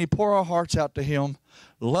 Brother Kenny. Pour our hearts out to Him.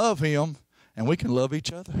 Love Him. And we can love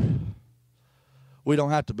each other. We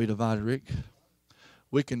don't have to be divided, Rick.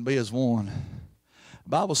 We can be as one. The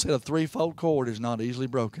Bible said a threefold cord is not easily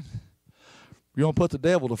broken. You want to put the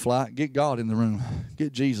devil to flight, get God in the room.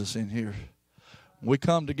 Get Jesus in here. We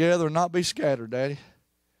come together and not be scattered, Daddy.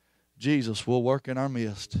 Jesus will work in our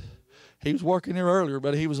midst. He was working here earlier,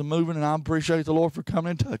 but He was moving, and I appreciate the Lord for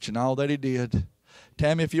coming and touching all that He did.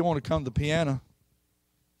 Tammy, if you want to come to the piano,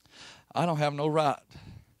 I don't have no right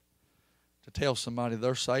to tell somebody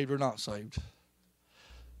they're saved or not saved.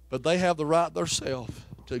 But they have the right themselves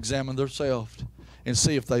to examine themselves and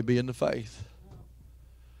see if they be in the faith.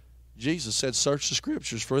 Jesus said, search the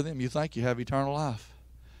Scriptures, for them you think you have eternal life.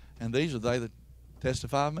 And these are they that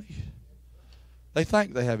testify of me. They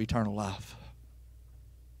think they have eternal life.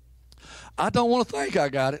 I don't want to think I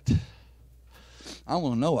got it. I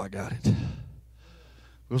want to know I got it.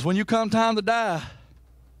 Because when you come time to die,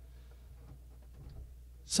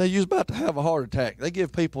 say you're about to have a heart attack. They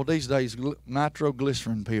give people these days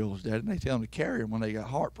nitroglycerin pills, Daddy, and they tell them to carry them when they got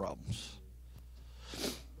heart problems.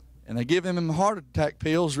 And they give them heart attack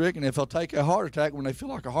pills, Rick, and if they'll take a heart attack, when they feel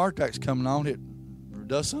like a heart attack's coming on, it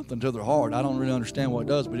does something to their heart. I don't really understand what it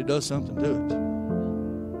does, but it does something to it.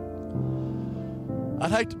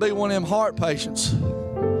 I'd hate to be one of them heart patients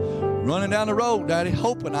running down the road, Daddy,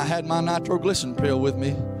 hoping I had my nitroglycerin pill with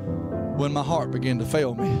me when my heart began to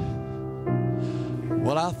fail me.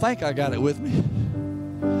 Well, I think I got it with me.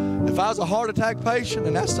 If I was a heart attack patient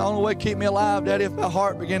and that's the only way to keep me alive, Daddy, if my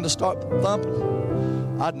heart began to start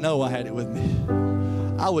thumping, I'd know I had it with me.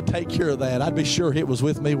 I would take care of that. I'd be sure it was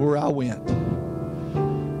with me where I went.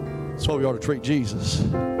 That's why we ought to treat Jesus.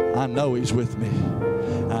 I know He's with me.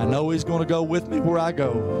 I know He's going to go with me where I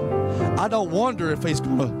go. I don't wonder if He's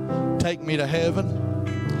going to take me to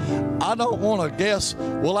heaven. I don't want to guess.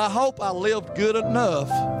 Well, I hope I lived good enough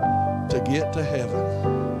to get to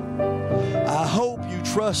heaven. I hope you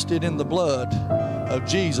trusted in the blood of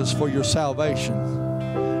Jesus for your salvation.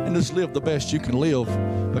 And just live the best you can live,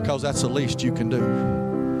 because that's the least you can do.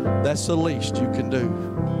 That's the least you can do.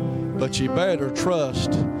 But you better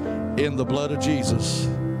trust in the blood of Jesus,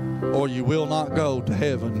 or you will not go to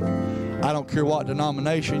heaven I don't care what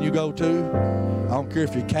denomination you go to. I don't care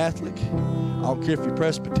if you're Catholic. I don't care if you're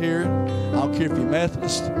Presbyterian. I don't care if you're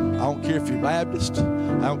Methodist. I don't care if you're Baptist.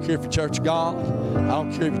 I don't care if you're Church of God. I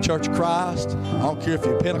don't care if you're Church of Christ. I don't care if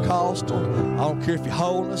you're Pentecostal. I don't care if you're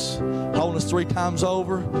Holiness 3 times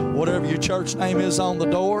over. Whatever your church name is on the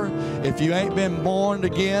door. If you ain't been born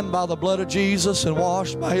again by the blood of Jesus and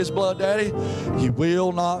washed by His blood, Daddy, you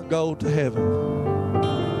will not go to heaven.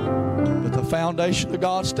 But the foundation of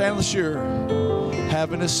God standeth sure,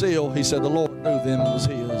 having His seal. He said the Lord knew them was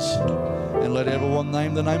His. And let everyone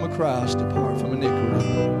name the name of Christ depart from iniquity.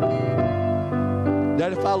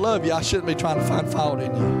 Dad, if I love you, I shouldn't be trying to find fault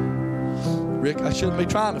in you. Rick, I shouldn't be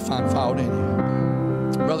trying to find fault in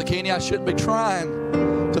you. Brother Kenny, I shouldn't be trying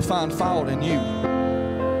to find fault in you.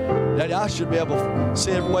 Daddy, I should be able to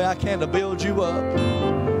see every way I can to build you up,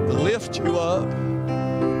 to lift you up,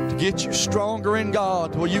 to get you stronger in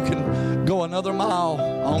God, where you can go another mile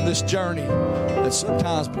on this journey that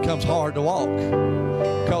sometimes becomes hard to walk.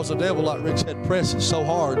 Because the devil, like Rick said, presses so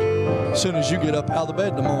hard as soon as you get up out of the bed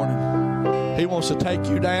in the morning. He wants to take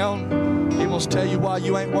you down. He wants to tell you why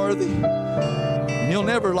you ain't worthy. And he'll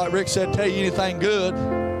never, like Rick said, tell you anything good.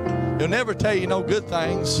 He'll never tell you no good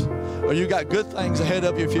things, or you got good things ahead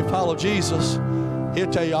of you if you follow Jesus. He'll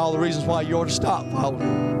tell you all the reasons why you ought to stop following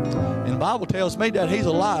Him. And the Bible tells me that He's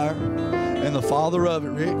a liar and the father of it,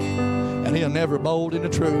 Rick. And He'll never bold in the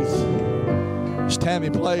truth. As Tammy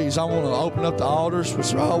plays, I want to open up the altars,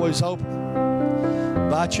 which are always open.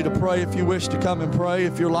 Invite you to pray if you wish to come and pray.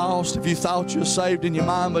 If you're lost, if you thought you were saved in your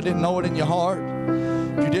mind but didn't know it in your heart,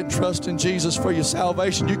 if you didn't trust in Jesus for your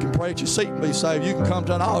salvation, you can pray at your seat and be saved. You can come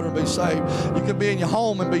to an altar and be saved. You can be in your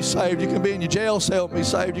home and be saved. You can be in your jail cell and be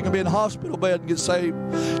saved. You can be in the hospital bed and get saved.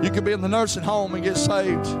 You can be in the nursing home and get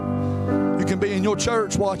saved. You can be in your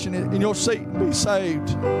church watching it in your seat and be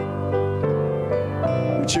saved.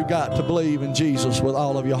 But you got to believe in Jesus with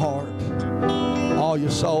all of your heart, all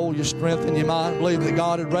your soul, your strength, and your mind. Believe that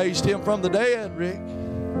God had raised Him from the dead, Rick.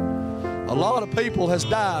 A lot of people has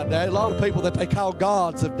died, Dad. A lot of people that they call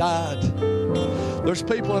gods have died. There's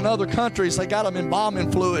people in other countries, they got them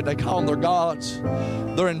embalming fluid. They call them their gods.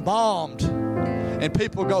 They're embalmed. And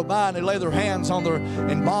people go by and they lay their hands on their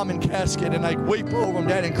embalming casket and they weep over them,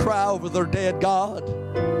 Dad, and cry over their dead God.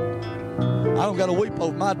 I don't got to weep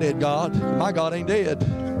over my dead God. My God ain't dead.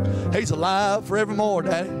 He's alive forevermore,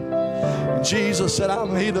 Daddy. And Jesus said,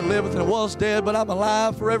 I'm He that liveth and was dead, but I'm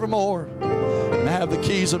alive forevermore. And I have the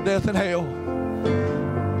keys of death and hell.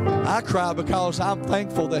 I cry because I'm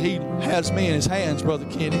thankful that He has me in His hands, Brother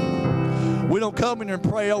Kenny. We don't come in here and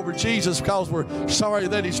pray over Jesus because we're sorry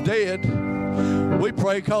that He's dead. We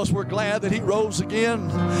pray because we're glad that He rose again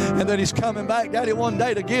and that He's coming back, Daddy, one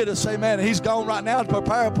day to get us. Amen. And He's gone right now to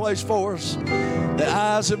prepare a place for us. That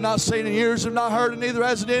eyes have not seen and ears have not heard, and neither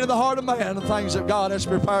has it entered the heart of man the things that God has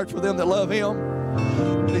prepared for them that love Him.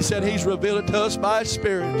 And He said He's revealed it to us by His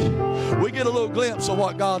Spirit. We get a little glimpse of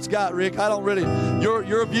what God's got, Rick. I don't really,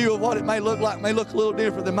 your view of what it may look like may look a little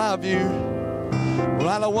different than my view. But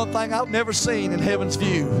I know one thing I've never seen in heaven's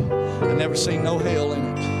view. I've never seen no hell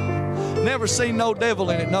in it. Never seen no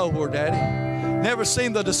devil in it nowhere, Daddy. Never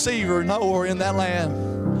seen the deceiver nowhere in that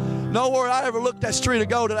land. Nowhere I ever looked that street of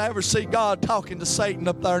gold did I ever see God talking to Satan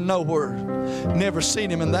up there, nowhere. Never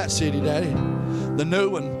seen Him in that city, Daddy. The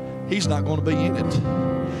new one, He's not going to be in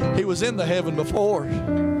it. He was in the heaven before.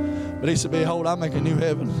 But He said, behold, I make a new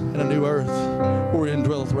heaven and a new earth wherein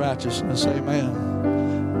dwelleth righteousness.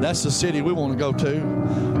 Amen. That's the city we want to go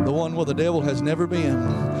to. The one where the devil has never been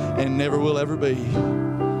and never will ever be.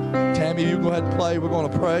 Tammy, you can go ahead and play. We're going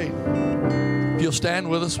to pray. If you'll stand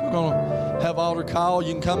with us, we're going to have altar call.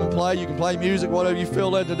 You can come and play. You can play music, whatever you feel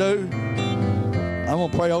led to do. I'm going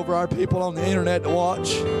to pray over our people on the internet to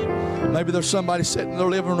watch. Maybe there's somebody sitting in their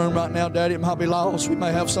living room right now, Daddy. It might be lost. We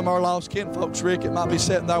may have some of our lost kin folks, Rick. It might be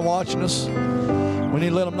sitting there watching us. We need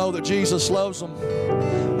to let them know that Jesus loves them.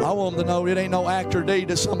 I want them to know it ain't no act or deed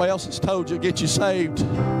that somebody else has told you to get you saved.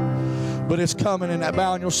 But it's coming and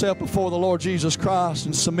bowing yourself before the Lord Jesus Christ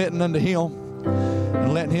and submitting unto Him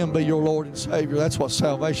and letting Him be your Lord and Savior. That's what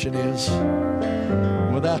salvation is.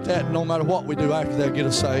 Without that, no matter what we do after that, get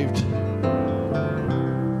us saved.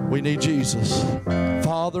 We need Jesus.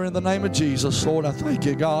 Father, in the name of Jesus, Lord, I thank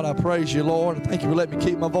You, God. I praise You, Lord. I thank You for letting me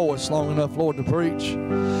keep my voice long enough, Lord, to preach.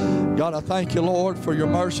 God, I thank You, Lord, for Your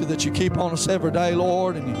mercy that You keep on us every day,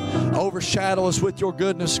 Lord, and You overshadow us with Your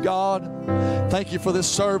goodness, God. Thank You for this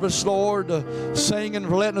service, Lord, singing and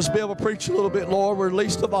for letting us be able to preach a little bit, Lord. We're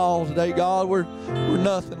least of all today, God. We're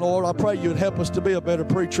nothing, Lord. I pray You would help us to be a better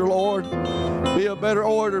preacher, Lord. Be a better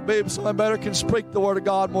orator. Be somebody better can speak the Word of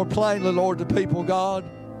God more plainly, Lord, to people, God.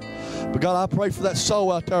 But God, I pray for that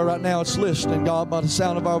soul out there right now. It's listening, God, by the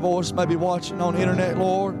sound of our voice, maybe watching on the internet,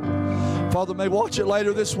 Lord. Father, may watch it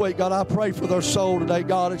later this week. God, I pray for their soul today,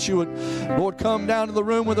 God, that you would, Lord, come down to the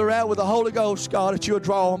room where they're at with the Holy Ghost, God, that you would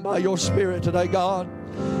draw them by your Spirit today, God.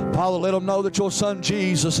 Father, let them know that your Son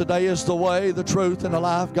Jesus today is the way, the truth, and the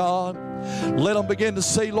life, God. Let them begin to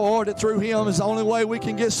see, Lord, that through Him is the only way we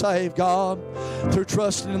can get saved, God, through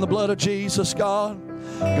trusting in the blood of Jesus, God.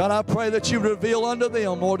 God, I pray that you reveal unto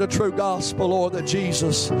them, Lord, the true gospel, Lord, that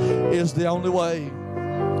Jesus is the only way.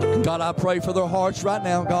 God, I pray for their hearts right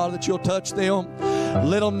now, God, that you'll touch them.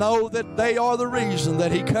 Let them know that they are the reason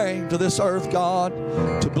that He came to this earth, God,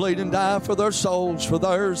 to bleed and die for their souls, for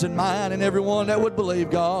theirs and mine and everyone that would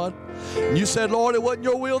believe, God. And you said, Lord, it wasn't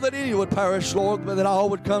your will that any would perish, Lord, but that all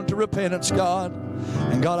would come to repentance, God.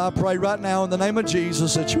 And God, I pray right now in the name of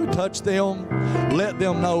Jesus that you would touch them. Let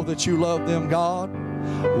them know that you love them, God.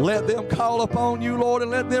 Let them call upon you, Lord, and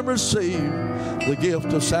let them receive the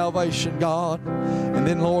gift of salvation, God. And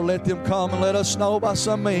then, Lord, let them come and let us know by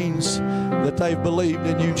some means that they've believed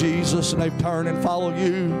in you, Jesus, and they've turned and followed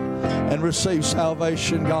you and received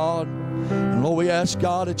salvation, God. And Lord, we ask,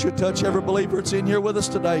 God, that you touch every believer that's in here with us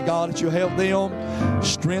today, God, that you help them,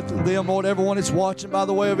 strengthen them, Lord, everyone that's watching by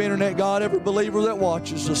the way of internet, God, every believer that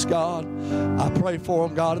watches us, God. I pray for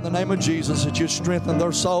them, God, in the name of Jesus, that you strengthen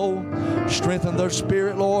their soul, strengthen their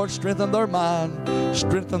spirit, Lord, strengthen their mind,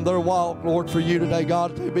 strengthen their walk, Lord, for you today,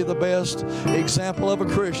 God, to be the best example of a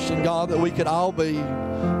Christian, God, that we could all be,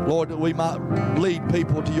 Lord, that we might lead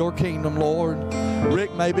people to your kingdom, Lord.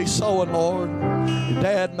 Rick may be sowing, Lord. Your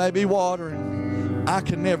dad may be watering. I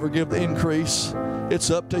can never give the increase.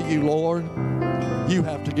 It's up to you, Lord. You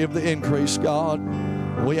have to give the increase, God.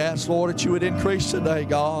 We ask, Lord, that you would increase today,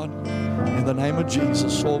 God. In the name of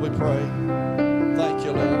Jesus, Lord, we pray. Thank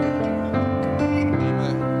you, Lord.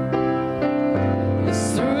 Amen.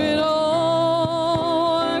 It's through it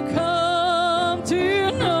all I come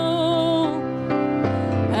to know.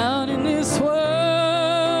 Out in this world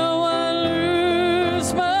I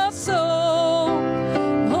lose my soul.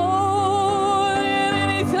 More than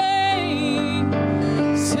anything,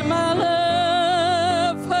 see my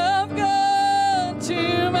love I've got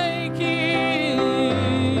to make it.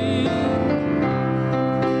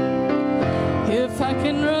 If I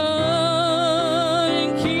can run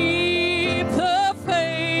and keep the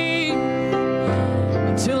faith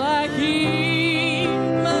until I keep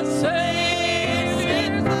my Savior's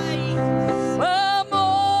face. Well,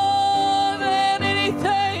 more than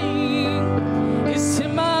anything, it's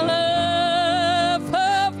in my love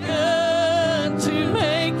I've got to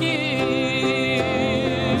make it.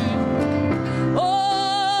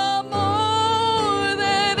 Oh, more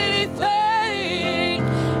than anything,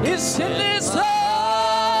 it's in this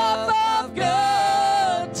love I've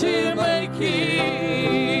got to make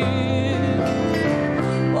it.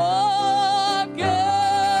 Oh, I've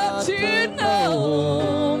got to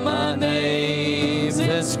know my name's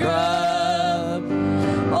inscribed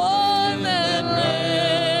on that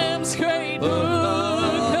Lamb's great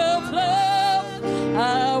book of love.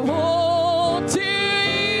 I want to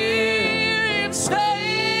hear Him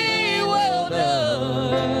say, well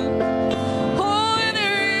done. Oh,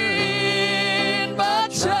 enter in, my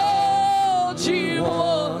child, you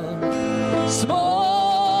won. It's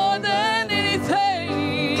more than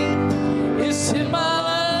anything, it's in my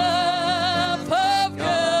life I've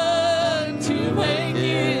got to make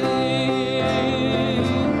it.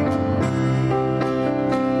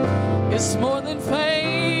 It's more than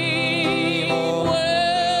fame,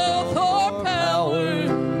 wealth, or power,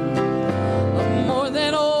 more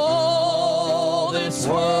than all this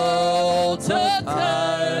world's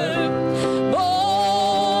attire.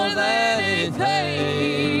 More than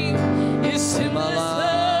anything, it's in my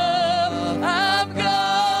love I've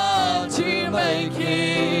got to make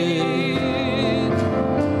it.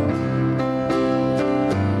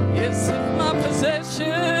 It's if my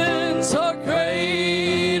possessions are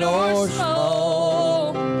great or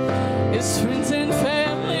small, it's friends and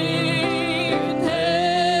family and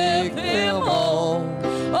have them all.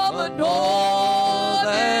 Oh, but more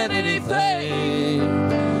than anything,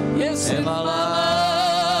 yes, in my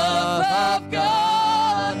life I've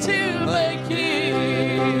got to make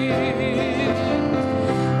it.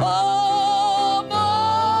 Oh,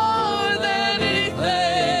 more than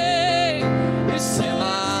anything, it's in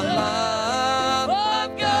my life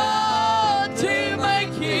I've got to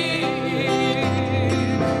make it.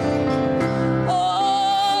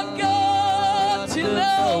 Oh, I've got to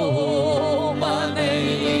know my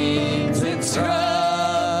name's inscribed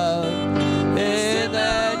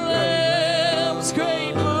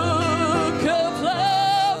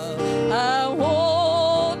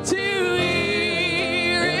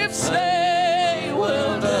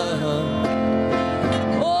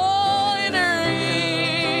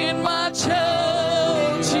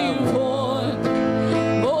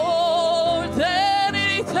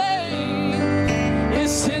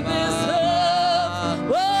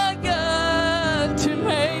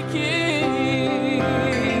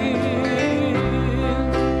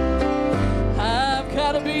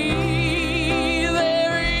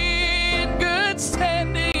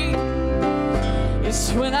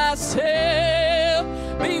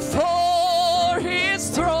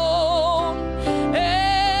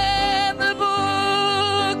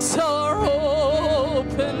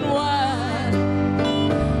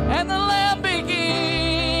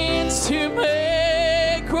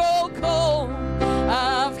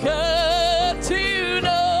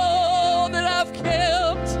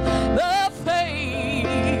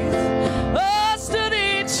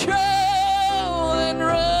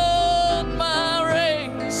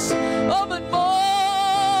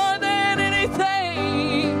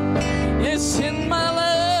It's in my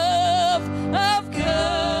love of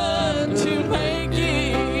God to make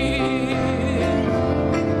it.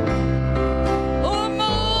 Oh,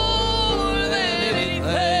 more than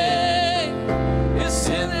anything, it's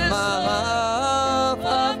in this love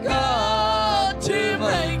of God to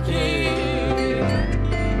make it.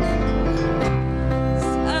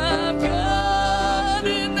 I've got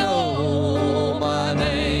to know my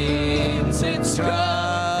name's inscribed.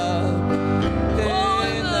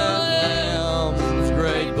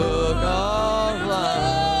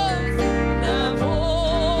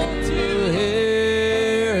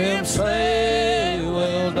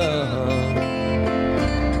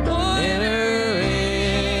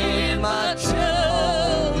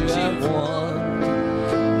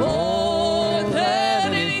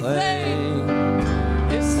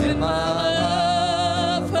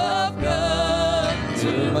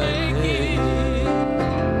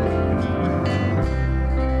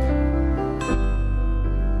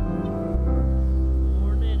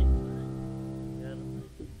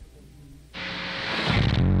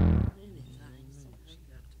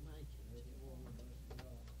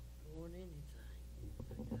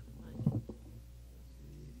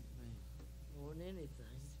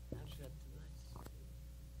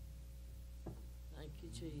 Thank you,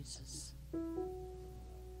 Jesus. Love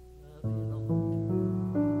you, Lord.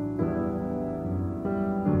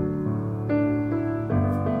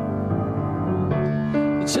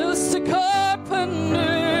 Just a carpenter,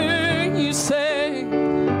 you say.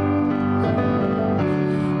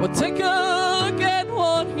 Well, take a look at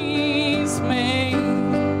what he's made.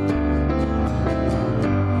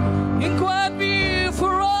 In quiet view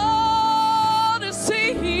for all to see.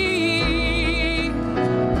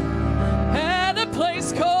 At a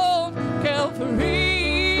place called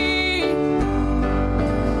Calvary.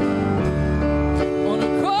 On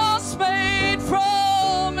a cross made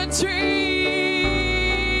from a tree.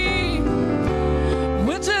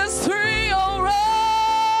 With just 3 old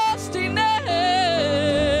rusty nails.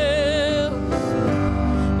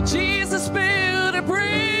 Jesus built a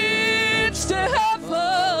bridge to heaven.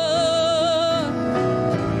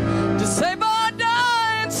 To save our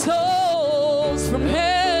dying souls from hell.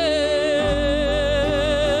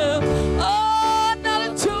 Oh, not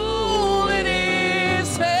a tool in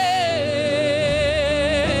his hand.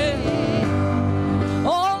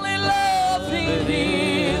 Only love in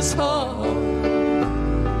his heart.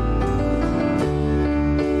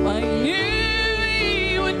 I knew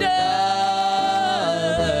he would die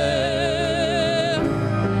there,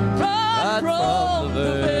 right from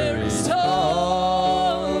the